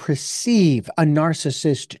we perceive a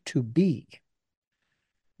narcissist to be,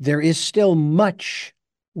 there is still much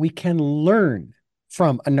we can learn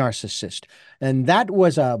from a narcissist. And that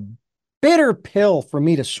was a bitter pill for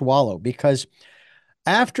me to swallow because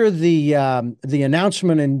after the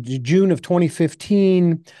announcement in June of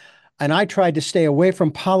 2015, and I tried to stay away from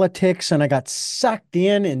politics, and I got sucked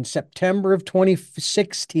in September of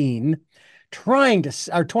 2016, trying to,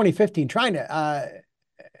 or 2015, trying to,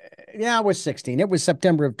 yeah, I was 16. It was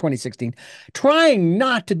September of 2016, trying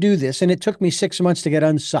not to do this, and it took me 6 months to get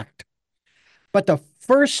unsucked. But the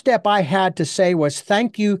first step I had to say was,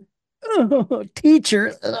 thank you,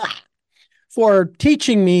 teacher, for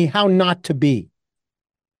teaching me how not to be.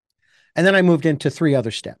 And then I moved into three other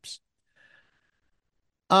steps.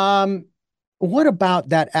 What about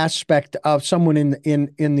that aspect of someone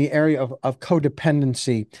in the area of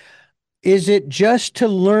codependency? Is it just to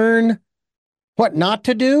learn what not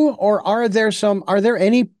to do, or are there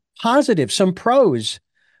any positives, some pros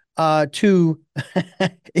to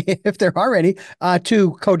if there are any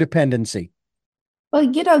to codependency? Well,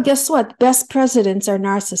 guess what? Best presidents are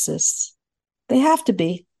narcissists. They have to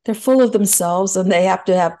be. They're full of themselves and they have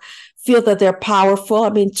to feel that they're powerful. I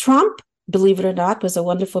mean, Trump, believe it or not, was a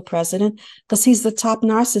wonderful president because he's the top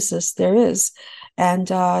narcissist there is. And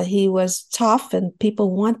he was tough, and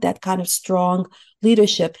people want that kind of strong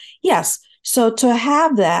leadership. Yes. So to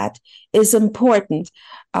have that is important.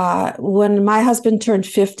 When my husband turned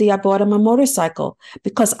 50, I bought him a motorcycle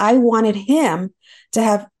because I wanted him to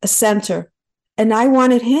have a center. And I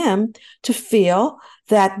wanted him to feel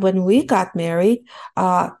that when we got married,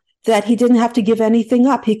 that he didn't have to give anything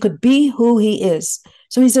up. He could be who he is.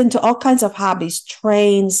 So he's into all kinds of hobbies,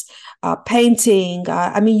 trains, painting.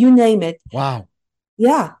 I mean, you name it. Wow.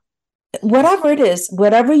 Yeah. Whatever it is,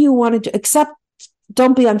 whatever you want to do, except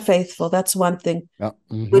don't be unfaithful. That's one thing. Because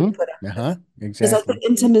I think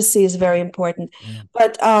intimacy is very important. Yeah.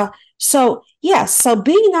 But so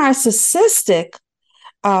being narcissistic,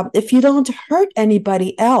 if you don't hurt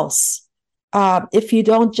anybody else, if you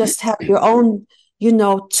don't just have your own,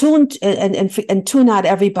 tune and tune out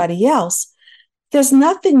everybody else, there's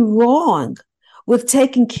nothing wrong with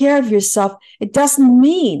taking care of yourself. It doesn't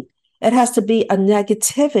mean it has to be a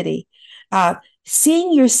negativity.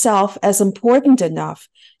 Seeing yourself as important enough,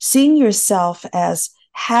 seeing yourself as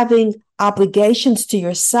having obligations to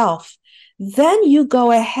yourself, then you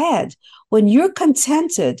go ahead when you're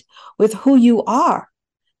contented with who you are.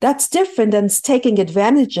 That's different than taking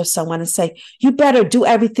advantage of someone and say, you better do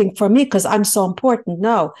everything for me because I'm so important.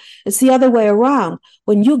 No, it's the other way around.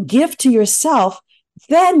 When you give to yourself,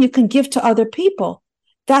 then you can give to other people.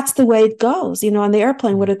 That's the way it goes. On the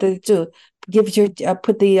airplane, what do they do?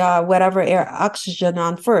 Put the whatever air oxygen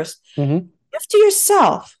on first. Mm-hmm. Give to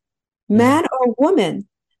yourself, man or woman.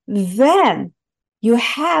 Then you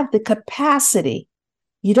have the capacity.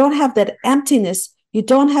 You don't have that emptiness. You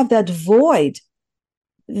don't have that void.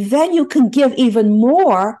 Then you can give even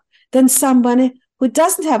more than somebody who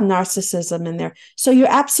doesn't have narcissism in there. So you're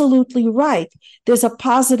absolutely right. There's a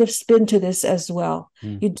positive spin to this as well.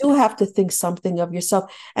 You do have to think something of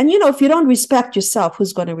yourself. And, if you don't respect yourself,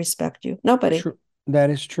 who's going to respect you? Nobody. True.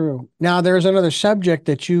 That is true. Now, there's another subject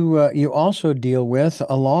that you also deal with,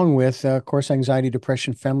 along with, of course, anxiety,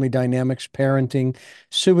 depression, family dynamics, parenting,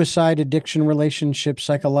 suicide, addiction, relationships,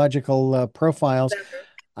 psychological profiles.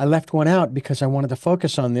 I left one out because I wanted to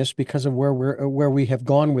focus on this because of where we have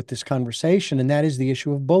gone with this conversation, and that is the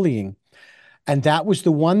issue of bullying. And that was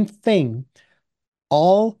the one thing,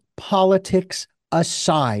 all politics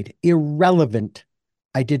aside, irrelevant.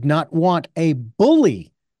 I did not want a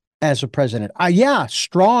bully as a president.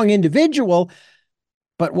 Strong individual,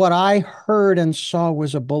 but what I heard and saw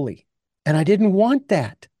was a bully, and I didn't want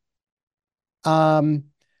that.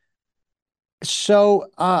 So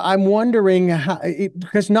I'm wondering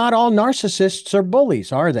because not all narcissists are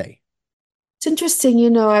bullies, are they? It's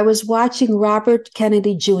interesting. I was watching Robert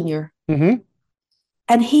Kennedy Jr. Mm-hmm.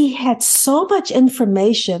 And he had so much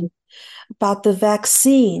information about the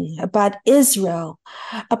vaccine, about Israel,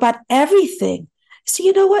 about everything. So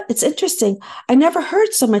you know what? It's interesting. I never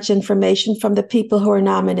heard so much information from the people who are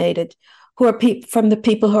nominated, from the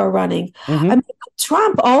people who are running. Mm-hmm. I mean,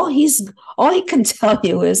 Trump, all he can tell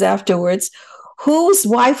you is afterwards whose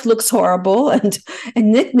wife looks horrible and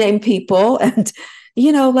nickname people and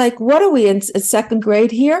what are we in second grade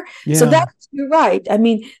here? Yeah. So you're right. I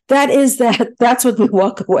mean, that's what we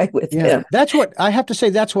walk away with. Yeah, that's what I have to say.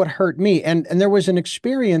 That's what hurt me. And there was an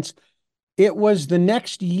experience. It was the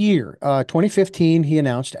next year, 2015, he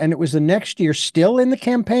announced, and it was the next year, still in the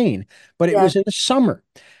campaign, but it was in the summer.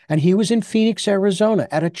 And he was in Phoenix, Arizona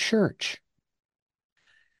at a church.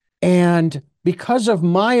 And because of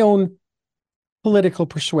my own political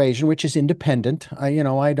persuasion, which is independent,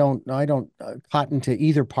 I don't cotton to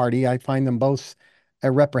either party. I find them both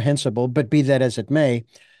reprehensible, but be that as it may,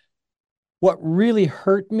 what really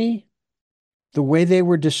hurt me, the way they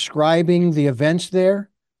were describing the events there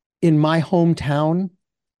in my hometown,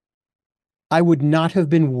 I would not have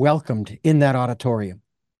been welcomed in that auditorium.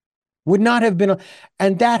 Would not have been,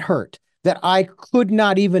 and that hurt that I could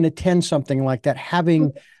not even attend something like that,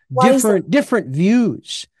 having Why is that? different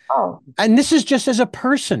views. Oh, And this is just as a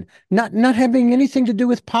person, not having anything to do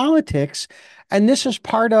with politics. And this is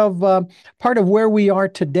part of where we are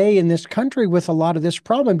today in this country with a lot of this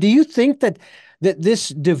problem. Do you think that this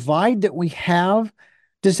divide that we have,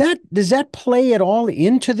 does that play at all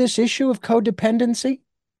into this issue of codependency?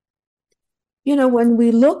 when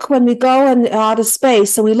we go in outer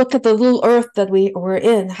space and we look at the little Earth that we're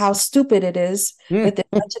in, how stupid it is that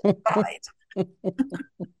there's such a divide.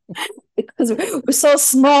 Because we're so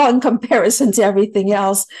small in comparison to everything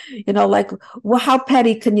else. Like, well, how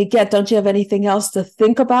petty can you get? Don't you have anything else to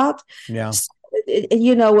think about? Yeah. So,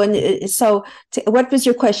 what was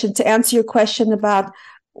your question? To answer your question about,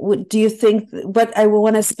 do you think what I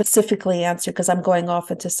want to specifically answer, because I'm going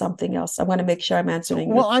off into something else. I want to make sure I'm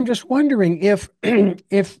answering Well, I'm just wondering if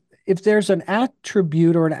if there's an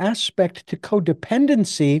attribute or an aspect to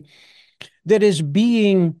codependency that is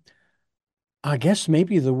being, I guess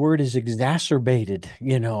maybe the word is exacerbated,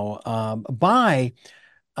 by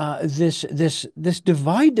this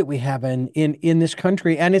divide that we have in this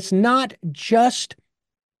country, and it's not just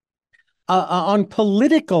on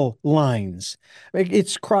political lines.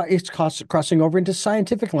 It's crossing over into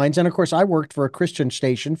scientific lines, and of course, I worked for a Christian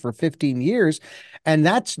station for 15 years, and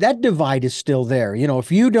that divide is still there.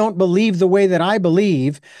 If you don't believe the way that I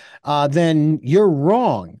believe, then you're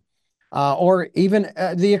wrong. Or even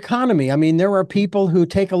the economy. I mean, there are people who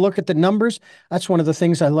take a look at the numbers. That's one of the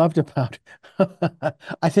things I loved about.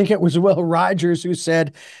 I think it was Will Rogers who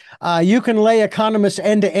said, "You can lay economists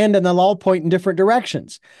end to end, and they'll all point in different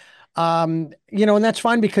directions." And that's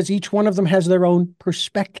fine because each one of them has their own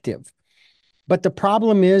perspective. But the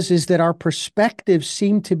problem is that our perspectives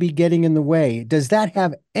seem to be getting in the way. Does that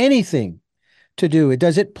have anything to do?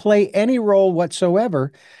 Does it play any role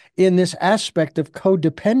whatsoever in this aspect of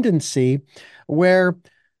codependency, where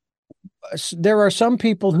there are some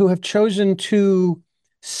people who have chosen to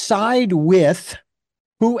side with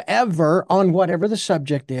whoever on whatever the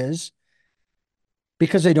subject is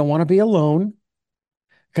because they don't want to be alone,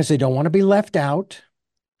 because they don't want to be left out,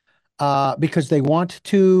 because they want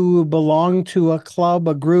to belong to a club,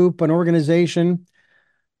 a group, an organization.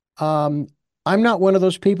 Um, I'm not one of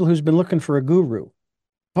those people who's been looking for a guru,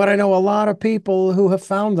 but I know a lot of people who have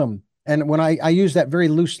found them. And when I use that very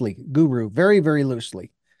loosely, guru, very, very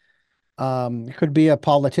loosely. Could be a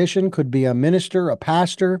politician, could be a minister, a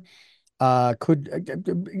pastor, could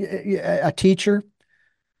a teacher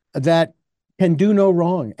that can do no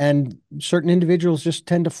wrong, and certain individuals just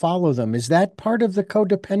tend to follow them. Is that part of the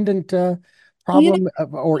codependent well, you know,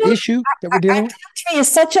 problem or issue that we're our dealing with? country is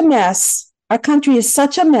such a mess. Our country is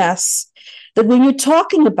such a mess that when you're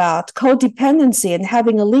talking about codependency and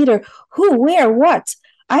having a leader, who, where, what,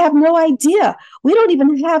 I have no idea. We don't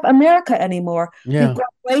even have America anymore. We've Yeah. got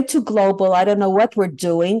way too global. I don't know what we're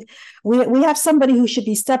doing. We have somebody who should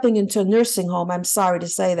be stepping into a nursing home. I'm sorry to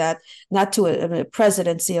say that, not to a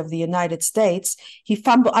presidency of the United States. He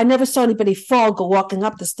fumbled. I never saw anybody fall go walking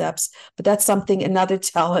up the steps, but that's something, another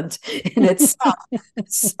talent in itself.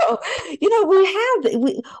 So,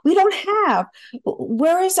 we don't have.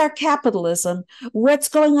 Where is our capitalism? What's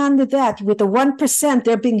going on with that? With the 1%,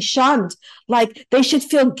 they're being shunned. Like they should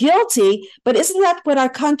feel guilty, but isn't that what our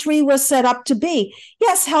country was set up to be?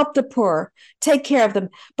 Yes, help the poor, take care of them.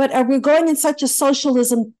 But are we going in such a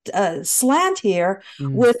socialism slant here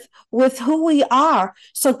Mm. with who we are?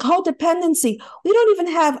 So codependency, we don't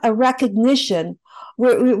even have a recognition.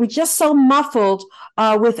 We're just so muffled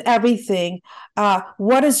with everything.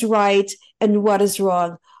 What is right and what is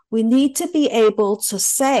wrong? We need to be able to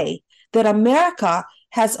say that America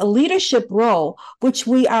has a leadership role, which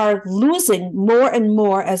we are losing more and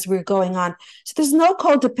more as we're going on. So there's no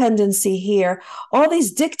codependency here. All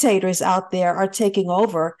these dictators out there are taking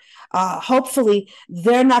over. Hopefully,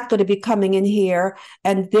 they're not going to be coming in here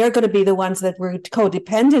and they're going to be the ones that we're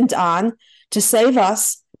codependent on to save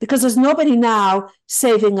us, because there's nobody now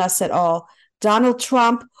saving us at all. Donald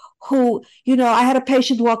Trump, who, I had a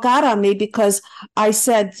patient walk out on me because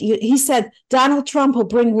he said, Donald Trump will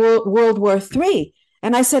bring World War III.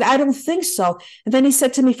 And I said, I don't think so. And then he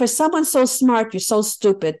said to me, for someone so smart, you're so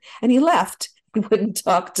stupid. And he left. he wouldn't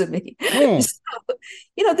talk to me. Hmm.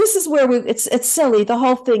 So, this is where it's silly. The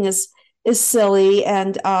whole thing is silly,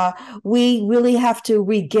 and we really have to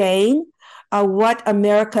regain what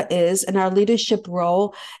America is and our leadership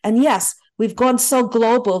role. And yes, we've gone so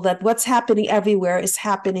global that what's happening everywhere is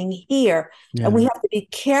happening here, and we Yeah. have to be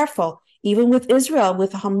careful. Even with Israel,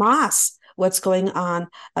 with Hamas, what's going on?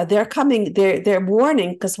 They're coming. They're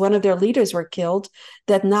warning because one of their leaders were killed.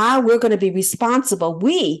 That now we're going to be responsible.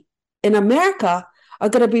 We in America are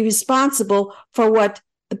going to be responsible for what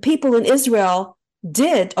the people in Israel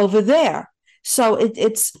did over there. So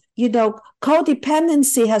it's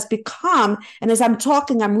codependency has become, and as I'm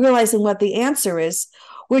talking, I'm realizing what the answer is.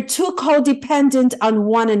 We're too codependent on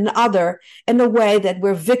one another in a way that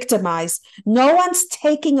we're victimized. No one's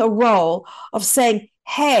taking a role of saying,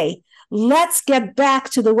 hey, let's get back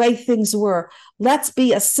to the way things were. Let's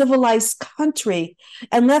be a civilized country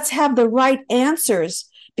and let's have the right answers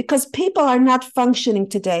because people are not functioning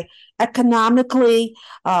today economically,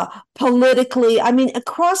 politically. I mean,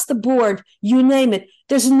 across the board, you name it.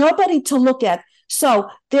 There's nobody to look at. So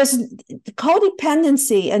there's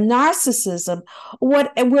codependency and narcissism,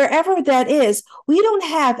 wherever that is. We don't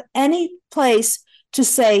have any place to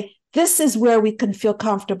say, this is where we can feel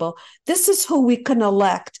comfortable. This is who we can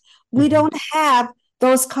elect. We don't have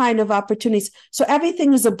those kind of opportunities. So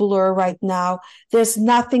everything is a blur right now. There's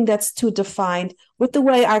nothing that's too defined. With the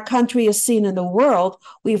way our country is seen in the world,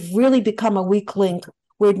 we've really become a weak link.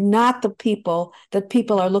 We're not the people that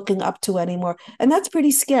people are looking up to anymore. And that's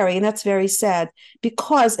pretty scary. And that's very sad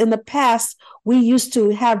because in the past, we used to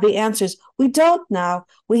have the answers. We don't now.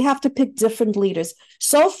 We have to pick different leaders.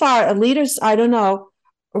 So far, leaders, I don't know,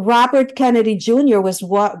 Robert Kennedy Jr. was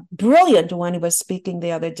brilliant when he was speaking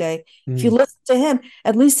the other day. If you listen to him,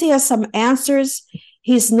 at least he has some answers.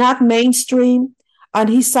 He's not mainstream, and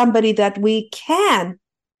he's somebody that we can,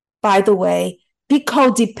 by the way, be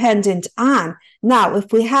codependent on. Now,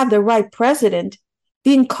 if we have the right president,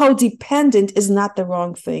 being codependent is not the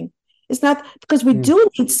wrong thing. It's not because we do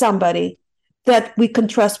need somebody that we can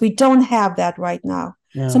trust. We don't have that right now.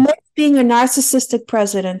 Yeah. So maybe being a narcissistic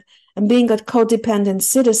president and being a codependent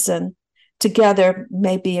citizen together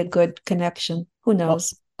may be a good connection. Who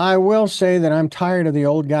knows? Well, I will say that I'm tired of the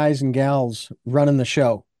old guys and gals running the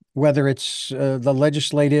show, whether it's the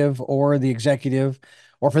legislative or the executive,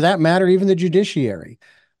 or for that matter, even the judiciary.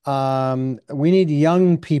 We need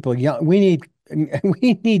young people. We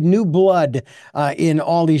need new blood in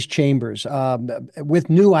all these chambers with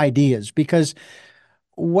new ideas because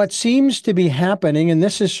what seems to be happening, and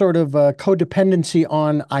this is sort of a codependency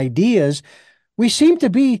on ideas, we seem to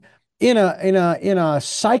be in a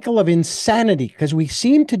cycle of insanity because we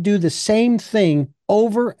seem to do the same thing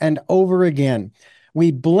over and over again.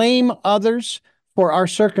 We blame others for our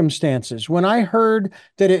circumstances. When I heard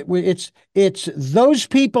that it's those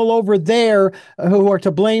people over there who are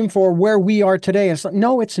to blame for where we are today, it's like,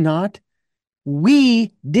 no, it's not.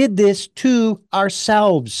 We did this to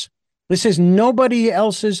ourselves. This is nobody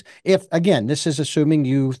else's. If, again, this is assuming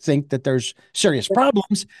you think that there's serious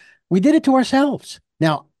problems. We did it to ourselves.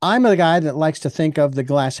 Now, I'm a guy that likes to think of the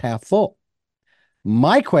glass half full.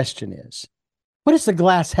 My question is, what is the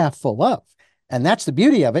glass half full of? And that's the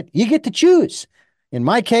beauty of it. You get to choose. In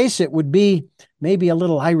my case, it would be maybe a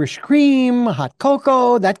little Irish cream, hot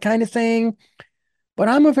cocoa, that kind of thing. But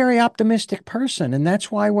I'm a very optimistic person, and that's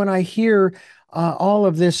why when I hear all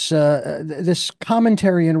of this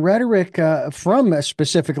commentary and rhetoric from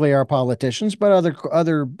specifically our politicians, but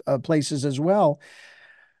other places as well,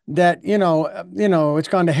 that it's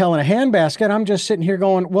gone to hell in a handbasket. I'm just sitting here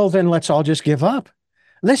going, well, then let's all just give up.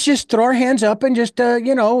 Let's just throw our hands up and just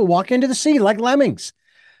walk into the sea like lemmings,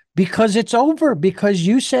 because it's over. Because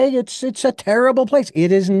you say it's a terrible place.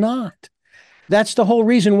 It is not. That's the whole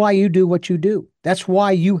reason why you do what you do. That's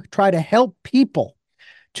why you try to help people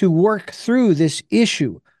to work through this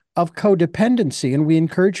issue of codependency. And we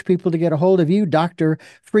encourage people to get a hold of you, Dr.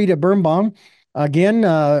 Frieda Birnbaum. Again,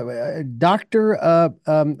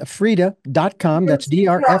 Frieda.com. That's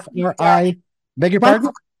DRFRI. Beg your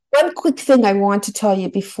pardon? One quick thing I want to tell you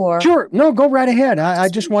before. Sure. No, go right ahead. I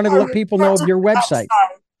just wanted to let people know of your website.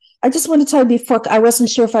 I just want to tell you before, I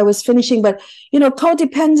wasn't sure if I was finishing, but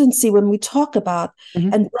codependency, when we talk about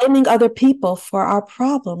and blaming other people for our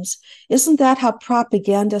problems, isn't that how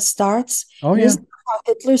propaganda starts? Oh, yeah. Isn't that how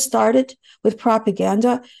Hitler started with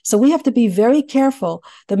propaganda? So we have to be very careful.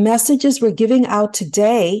 The messages we're giving out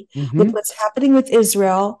today with what's happening with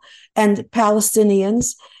Israel and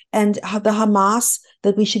Palestinians and the Hamas,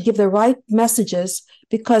 that we should give the right messages,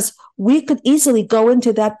 because we could easily go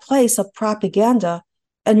into that place of propaganda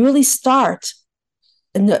and really start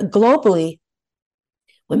globally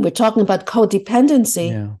when we're talking about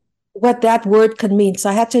codependency, Yeah. what that word can mean. So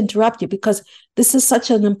I had to interrupt you because this is such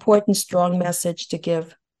an important, strong message to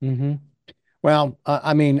give. Hmm. Well,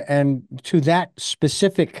 I mean, and to that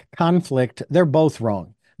specific conflict, they're both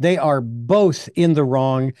wrong. They are both in the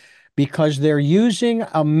wrong because they're using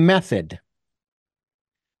a method.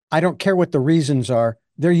 I don't care what the reasons are.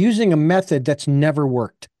 They're using a method that's never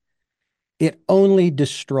worked. It only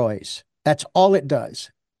destroys. That's all it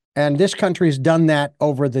does. And this country's done that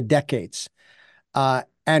over the decades.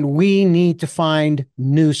 And we need to find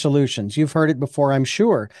new solutions. You've heard it before, I'm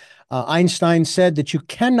sure. Einstein said that you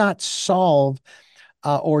cannot solve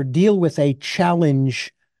or deal with a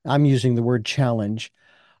challenge. I'm using the word challenge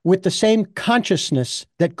with the same consciousness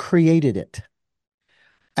that created it.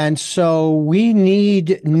 And so we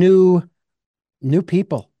need new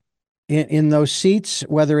people in those seats,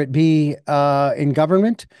 whether it be in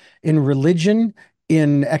government, in religion,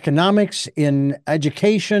 in economics, in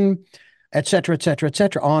education, et cetera, et cetera, et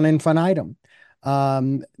cetera, on infinitum.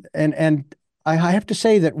 Um, and I have to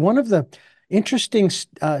say that one of the interesting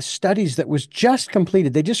studies that was just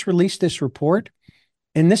completed, they just released this report,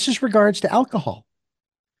 and this is regards to alcohol,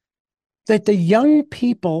 that the young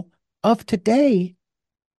people of today,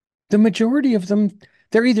 the majority of them,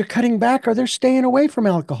 they're either cutting back or they're staying away from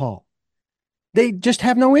alcohol. They just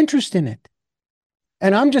have no interest in it.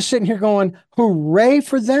 And I'm just sitting here going, hooray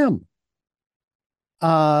for them.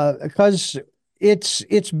 Because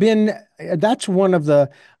it's been that's one of the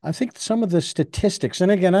I think some of the statistics,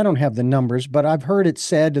 and again, I don't have the numbers, but I've heard it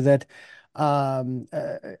said that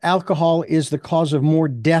alcohol is the cause of more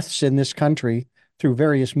deaths in this country through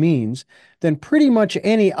various means than pretty much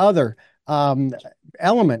any other um,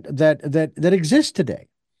 element that exists today.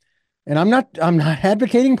 And I'm not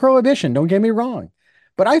advocating prohibition, don't get me wrong.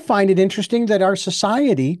 But I find it interesting that our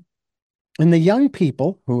society and the young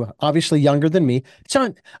people, who are obviously younger than me,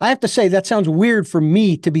 I have to say that sounds weird for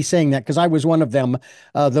me to be saying that because I was one of them,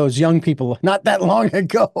 those young people not that long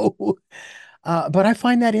ago. But I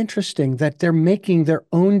find that interesting that they're making their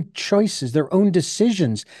own choices, their own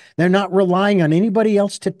decisions. They're not relying on anybody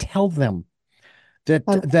else to tell them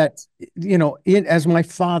that as my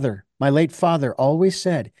father, my late father always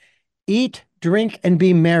said, eat, drink, and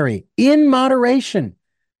be merry in moderation,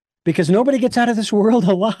 because nobody gets out of this world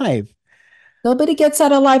alive. Nobody gets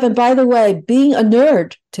out alive. And by the way, being a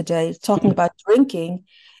nerd today, talking about drinking,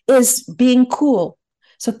 is being cool.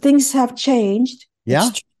 So things have changed. Yeah,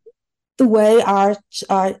 It's the way our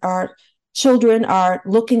children are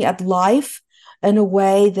looking at life in a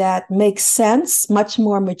way that makes sense, much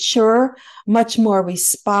more mature, much more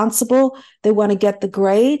responsible. They want to get the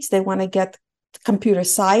grades, they want to get computer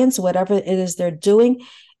science, whatever it is they're doing.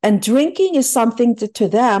 And drinking is something to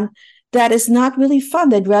them that is not really fun.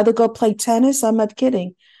 They'd rather go play tennis. I'm not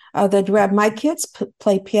kidding. They'd rather my kids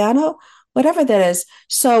play piano, whatever that is.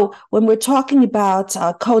 So when we're talking about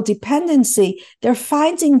codependency, they're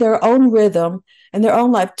finding their own rhythm and their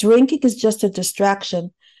own life. Drinking is just a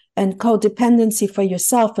distraction, and codependency for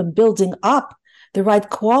yourself and building up the right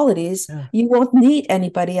qualities, yeah, you won't need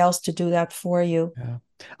anybody else to do that for you. yeah.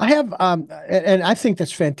 I have, and I think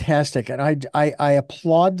that's fantastic, and I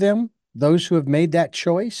applaud them, those who have made that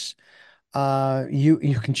choice.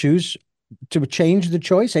 You can choose to change the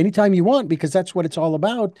choice anytime you want because that's what it's all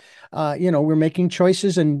about. We're making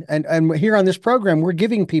choices, and here on this program, we're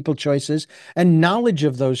giving people choices and knowledge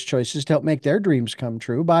of those choices to help make their dreams come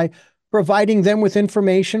true by providing them with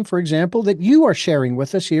information, for example, that you are sharing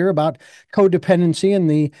with us here about codependency and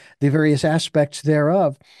the various aspects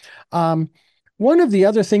thereof. Um, one of the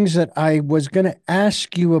other things that I was going to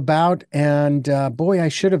ask you about, and boy, I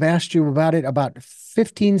should have asked you about it about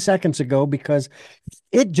 15 seconds ago because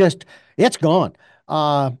it's gone.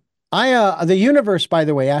 The universe, by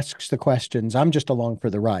the way, asks the questions. I'm just along for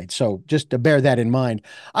the ride. So just to bear that in mind.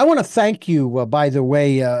 I want to thank you, by the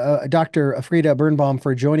way, Dr. Frieda Birnbaum,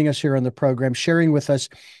 for joining us here on the program, sharing with us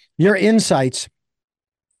your insights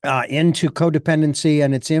into codependency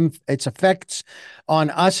and its effects on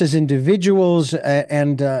us as individuals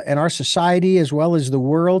and our society as well as the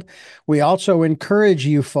world. We also encourage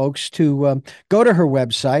you folks to go to her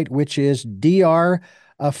website, which is Dr.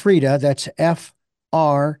 Frieda. That's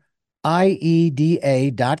FRIEDA.com.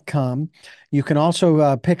 You can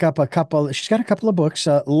also pick up she's got a couple of books.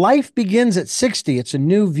 Life Begins at 60. It's a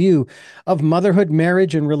new view of motherhood,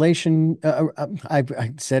 marriage, and relation. I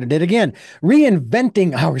said it again,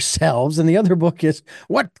 Reinventing Ourselves. And the other book is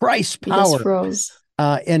What Price You just Power? froze.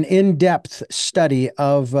 An in-depth study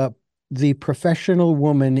of the professional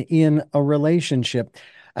woman in a relationship.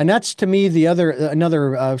 And that's to me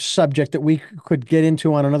another subject that we could get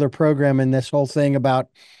into on another program in this whole thing about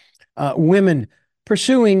women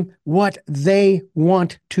pursuing what they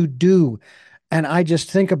want to do. And I just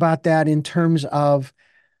think about that in terms of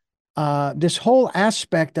this whole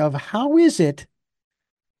aspect of how is it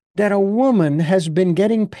that a woman has been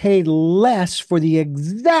getting paid less for the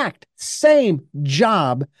exact same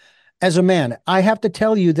job as a man? I have to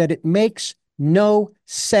tell you that it makes no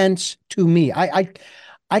sense to me.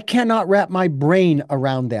 I cannot wrap my brain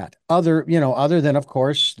around that. Other than of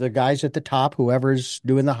course the guys at the top, whoever's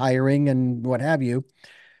doing the hiring and what have you,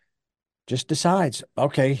 just decides,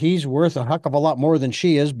 okay, he's worth a heck of a lot more than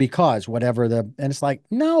she is because whatever and it's like,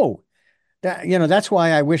 no, that's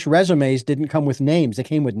why I wish resumes didn't come with names. They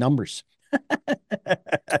came with numbers.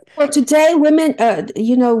 Well, today, women,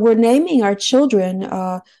 we're naming our children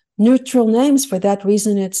neutral names for that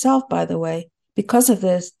reason itself, by the way, because of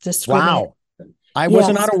this discrimination. Wow. I was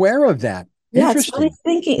Yes. not aware of that. Yeah, it's really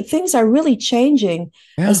Interesting. thinking things are really changing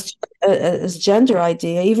Yeah. as gender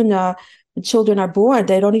idea. Even the children are born,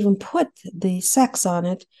 they don't even put the sex on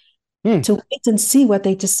it Hmm. to wait and see what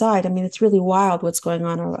they decide. I mean, it's really wild what's going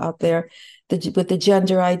on out there with the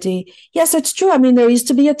gender ID. Yes, it's true. I mean, there used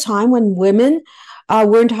to be a time when women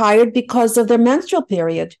weren't hired because of their menstrual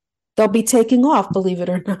period. They'll be taking off, believe it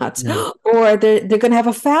or not, Yeah. or they're going to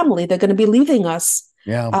have a family. They're going to be leaving us.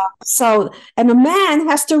 Yeah. And a man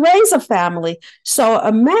has to raise a family. So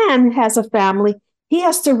a man has a family. He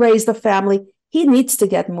has to raise the family. He needs to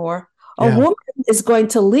get more. A Yeah. woman is going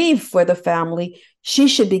to leave for the family. She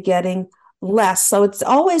should be getting less. So it's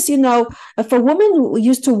always, if a woman who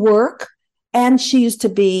used to work and she used to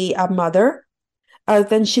be a mother,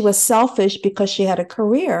 then she was selfish because she had a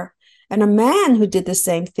career. And a man who did the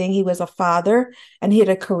same thing, he was a father and he had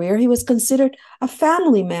a career, he was considered a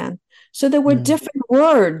family man. So there were Yeah. different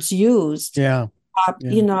words used, Yeah.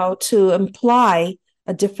 Yeah. to imply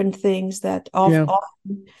different things that Yeah.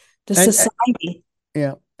 often the And society.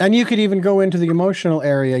 yeah. And you could even go into the emotional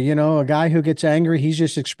area. A guy who gets angry, he's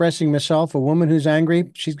just expressing himself. A woman who's angry,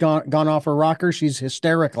 she's gone off her rocker, she's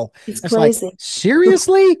hysterical. It's It's like, crazy.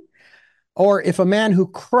 seriously? Or if a man who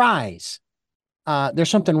cries, there's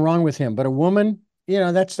something wrong with him. But a woman,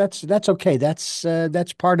 that's okay.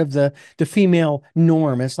 That's part of the female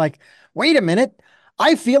norm. It's like, wait a minute,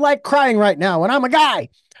 I feel like crying right now, and I'm a guy.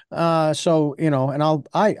 And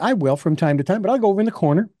I will from time to time, but I'll go over in the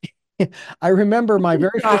corner. I remember my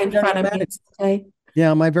very Cry first in front general of me manager. today.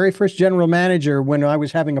 Yeah, my very first general manager when I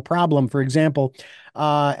was having a problem, for example,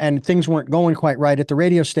 and things weren't going quite right at the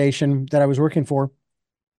radio station that I was working for.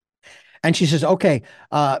 And she says, "Okay,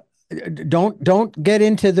 don't get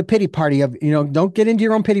into the pity party don't get into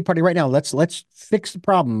your own pity party right now. Let's fix the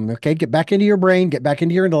problem. Okay, get back into your brain, get back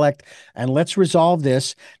into your intellect, and let's resolve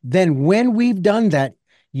this. Then when we've done that,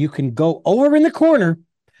 you can go over in the corner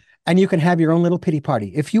and you can have your own little pity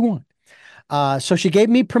party if you want." So she gave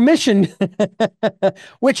me permission,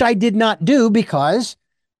 which I did not do because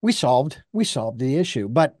we solved the issue.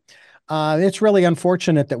 But it's really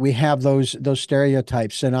unfortunate that we have those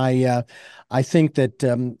stereotypes, and I think that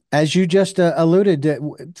as you just alluded,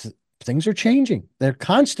 things are changing. They're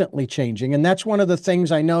constantly changing, and that's one of the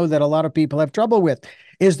things I know that a lot of people have trouble with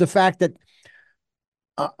is the fact that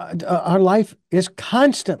our life is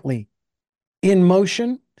constantly in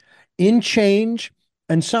motion, in change,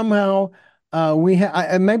 and somehow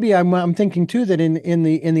maybe I'm thinking too that in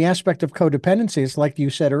the aspect of codependency, it's like you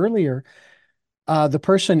said earlier, the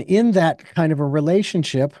person in that kind of a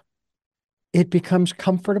relationship, it becomes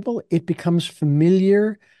comfortable, it becomes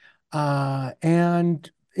familiar,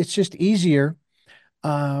 and it's just easier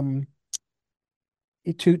um,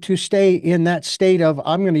 to stay in that state of,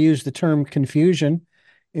 I'm going to use the term confusion.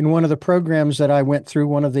 In one of the programs that I went through,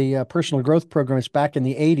 one of the personal growth programs back in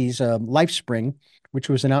the 80s, LifeSpring, which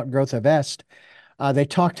was an outgrowth of EST, they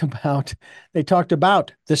talked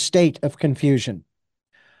about the state of confusion.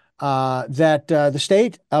 That the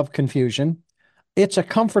state of confusion, it's a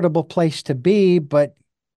comfortable place to be, but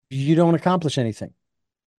you don't accomplish anything.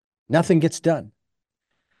 Nothing gets done.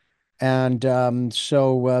 And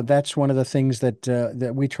so that's one of the things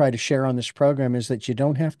that we try to share on this program is that you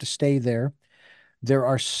don't have to stay there. There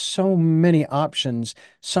are so many options,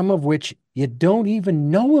 some of which you don't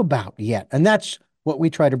even know about yet. And that's what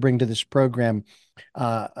we try to bring to this program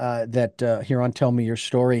that here on Tell Me Your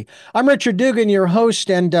Story. I'm Richard Dugan, your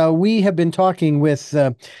host, and we have been talking with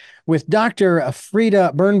Dr.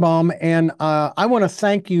 Frieda Birnbaum, and I want to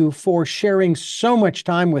thank you for sharing so much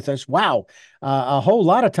time with us. Wow, a whole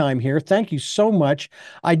lot of time here. Thank you so much.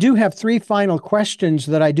 I do have three final questions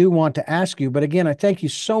that I do want to ask you, but again, I thank you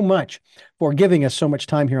so much for giving us so much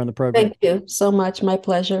time here on the program. Thank you so much. My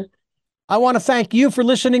pleasure. I want to thank you for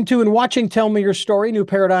listening to and watching Tell Me Your Story, New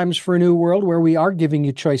Paradigms for a New World, where we are giving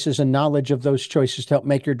you choices and knowledge of those choices to help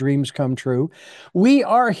make your dreams come true. We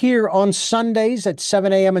are here on Sundays at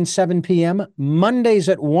 7 a.m. and 7 p.m., Mondays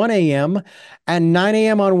at 1 a.m., and 9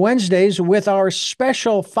 a.m. on Wednesdays with our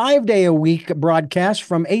special 5-day-a-week broadcast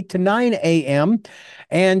from 8 to 9 a.m.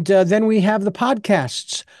 And then we have the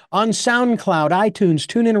podcasts on SoundCloud, iTunes,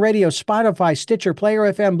 TuneIn Radio, Spotify, Stitcher, Player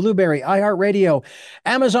FM, Blueberry, iHeartRadio,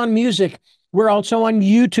 Amazon Music. We're also on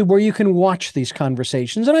YouTube where you can watch these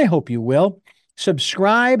conversations, and I hope you will.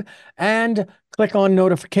 Subscribe and click on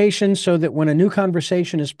notifications so that when a new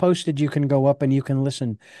conversation is posted, you can go up and you can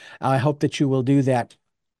listen. I hope that you will do that.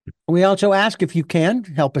 We also ask if you can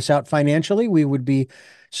help us out financially. We would be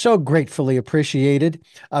so gratefully appreciative,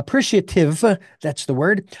 that's the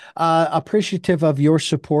word, appreciative of your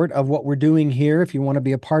support of what we're doing here. If you want to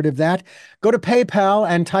be a part of that, go to PayPal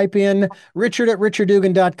and type in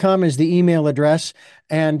richard@richarddugan.com is the email address.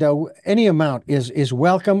 And any amount is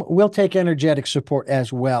welcome. We'll take energetic support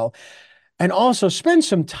as well. And also spend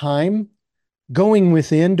some time going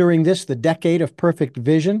within during the decade of perfect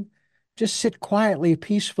vision. Just sit quietly,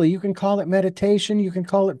 peacefully. You can call it meditation. You can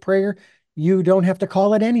call it prayer. You don't have to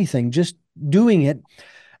call it anything. Just doing it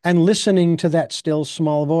and listening to that still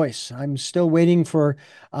small voice. I'm still waiting for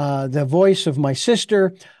the voice of my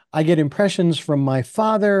sister. I get impressions from my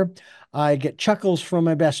father. I get chuckles from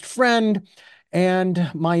my best friend.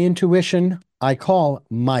 And my intuition, I call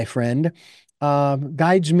my friend,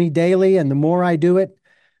 guides me daily. And the more I do it,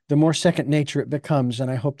 the more second nature it becomes. And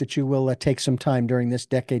I hope that you will take some time during this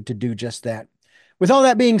decade to do just that. With all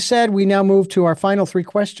that being said, we now move to our final three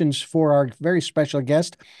questions for our very special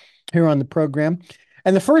guest here on the program.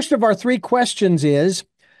 And the first of our three questions is,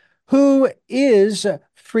 who is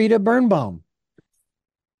Frieda Birnbaum?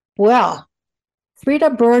 Well,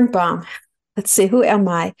 Frieda Birnbaum. Let's see, who am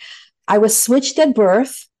I? I was switched at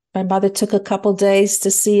birth. My mother took a couple days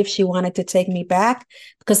to see if she wanted to take me back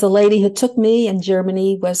because the lady who took me in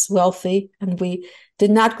Germany was wealthy, and we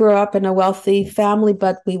did not grow up in a wealthy family,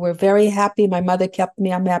 but we were very happy. My mother kept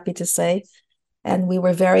me, I'm happy to say, and we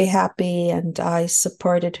were very happy, and I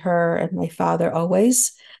supported her and my father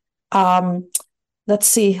always. Let's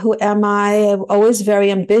see, who am I? Always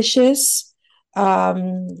very ambitious.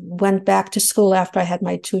 Went back to school after I had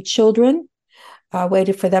my two children.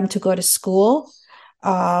 Waited for them to go to school.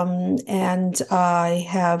 And I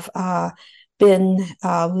have been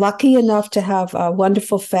lucky enough to have a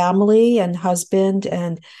wonderful family and husband,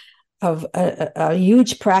 and of a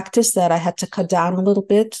huge practice that I had to cut down a little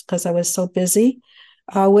bit because I was so busy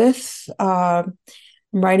with. I'm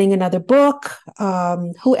writing another book.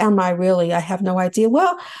 Who am I really? I have no idea.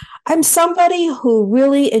 Well, I'm somebody who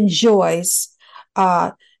really enjoys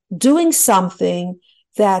doing something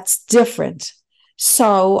that's different.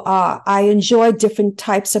 So I enjoy different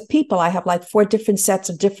types of people. I have like 4 different sets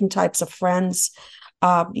of different types of friends,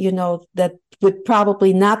 that would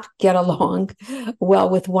probably not get along well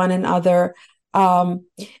with one another.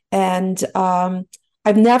 And I've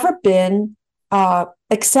never been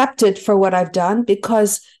accepted for what I've done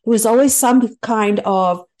because there was always some kind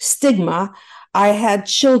of stigma. I had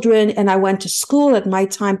children and I went to school. At my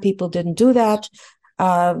time, people didn't do that.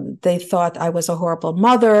 They thought I was a horrible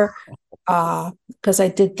mother because I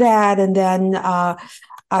did that. And then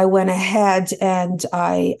I went ahead and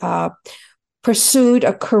I pursued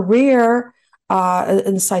a career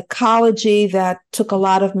in psychology that took a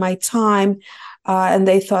lot of my time. And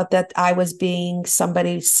they thought that I was being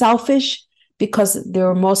somebody selfish because there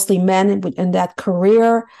were mostly men in that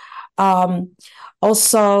career.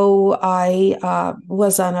 Also, I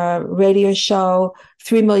was on a radio show,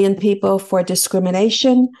 3 Million People for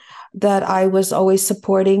Discrimination, that I was always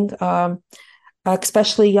supporting,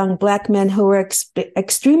 especially young Black men who were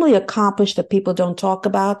extremely accomplished that people don't talk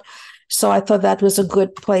about. So I thought that was a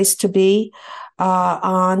good place to be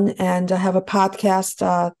on. And I have a podcast,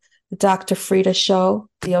 the Dr. Frieda Show,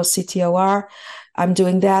 DOCTOR. I'm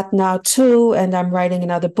doing that now too, and I'm writing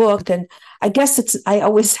another book. And I guess I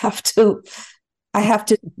always have to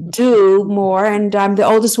do more. And I'm the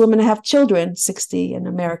oldest woman to have children, 60 in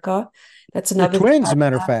America. That's They're another twins, as a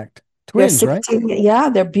matter of fact. they're Twins, right? 16, yeah,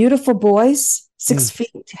 they're beautiful boys, 6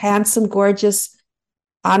 feet, handsome, gorgeous,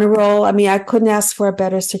 on a roll. I mean, I couldn't ask for a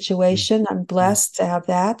better situation. I'm blessed to have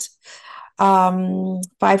that.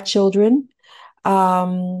 5 children.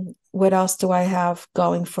 What else do I have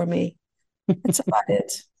going for me? That's about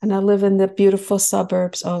it. And I live in the beautiful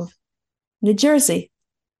suburbs of New Jersey.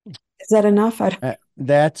 Is that enough?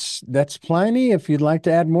 That's plenty if you'd like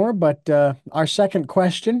to add more. But our second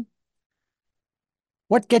question,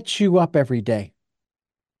 what gets you up every day?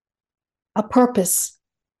 A purpose.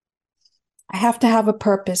 I have to have a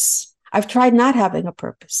purpose. I've tried not having a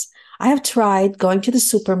purpose. I have tried going to the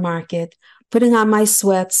supermarket, putting on my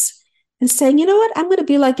sweats, and saying, you know what, I'm going to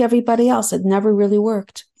be like everybody else. It never really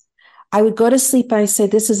worked. I would go to sleep and I say,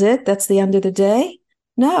 this is it. That's the end of the day.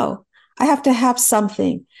 No, I have to have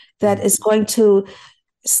something that Mm. is going to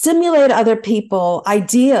stimulate other people,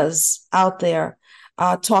 ideas out there,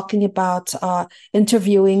 talking about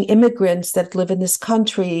interviewing immigrants that live in this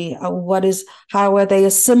country. How are they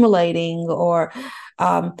assimilating? Or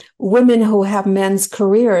women who have men's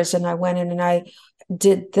careers. And I went in and I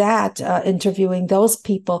did that, interviewing those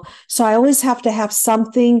people. So I always have to have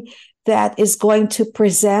something that is going to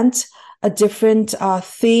present a different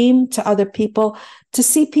theme to other people, to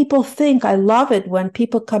see people think. I love it when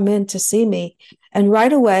people come in to see me. And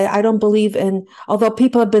right away, I don't believe in, although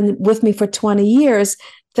people have been with me for 20 years,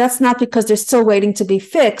 that's not because they're still waiting to be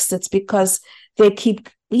fixed. It's because they keep,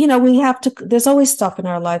 we have to, there's always stuff in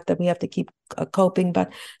our life that we have to keep coping.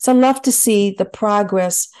 But so I love to see the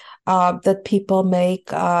progress that people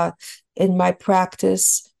make in my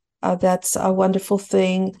practice. That's a wonderful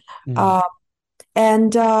thing. Mm.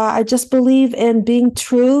 And I just believe in being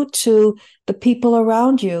true to the people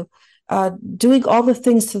around you, doing all the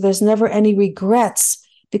things so there's never any regrets.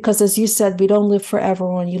 Because as you said, we don't live forever.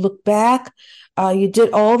 When you look back, you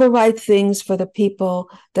did all the right things for the people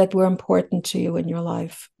that were important to you in your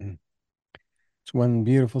life. Mm. It's one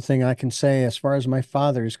beautiful thing I can say as far as my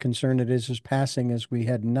father is concerned. It is his passing as we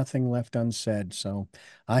had nothing left unsaid. So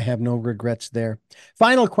I have no regrets there.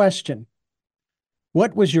 Final question.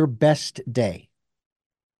 What was your best day?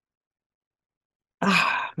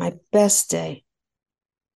 My best day.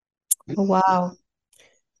 Oh, wow.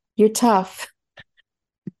 You're tough.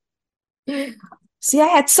 See, I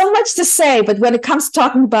had so much to say, but when it comes to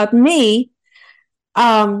talking about me,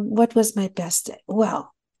 what was my best day?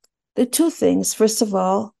 Well, there are two things. First of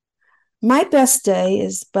all, my best day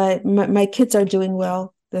is, but my kids are doing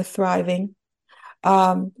well. They're thriving.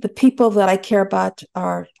 The people that I care about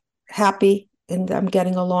are happy and I'm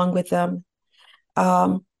getting along with them.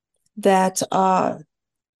 That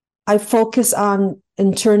I focus on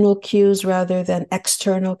internal cues rather than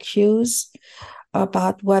external cues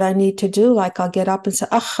about what I need to do. Like I'll get up and say,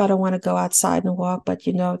 oh, I don't want to go outside and walk, but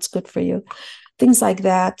it's good for you. Things like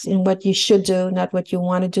that, and what you should do, not what you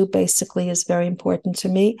want to do, basically, is very important to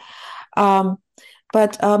me.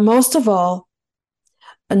 But most of all,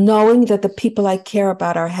 knowing that the people I care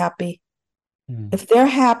about are happy. Mm. If they're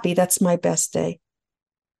happy, that's my best day.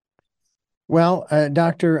 Well,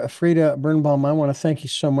 Dr. Frieda Birnbaum, I want to thank you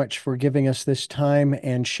so much for giving us this time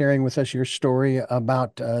and sharing with us your story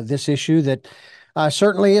about this issue that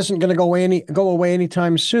certainly isn't going to go away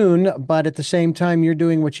anytime soon. But at the same time, you're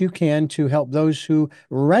doing what you can to help those who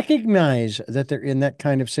recognize that they're in that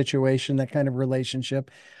kind of situation, that kind of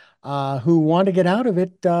relationship, who want to get out of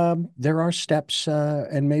it. There are steps,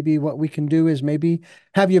 and maybe what we can do is maybe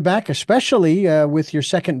have you back, especially with your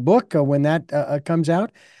second book when that comes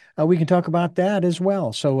out. We can talk about that as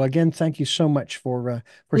well. So again, thank you so much for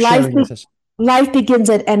Life, sharing with us. life begins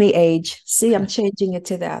at any age. See, I'm changing it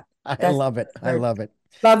to that. I That's love it. the I word. love it.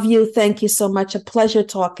 Love you. Thank you so much. A pleasure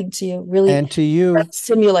talking to you. Really And to you,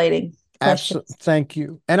 stimulating absolutely, questions. thank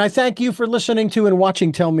you. And I thank you for listening to and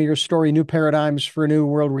watching Tell Me Your Story, New Paradigms for a New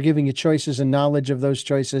World. We're giving you choices and knowledge of those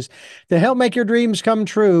choices to help make your dreams come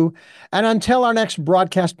true. And until our next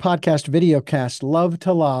broadcast, podcast, videocast, love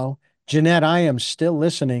to Lao. Jeanette, I am still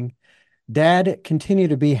listening. Dad, continue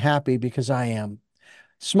to be happy because I am.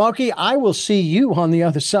 Smokey, I will see you on the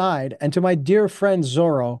other side. And to my dear friend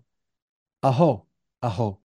Zorro, aho, aho.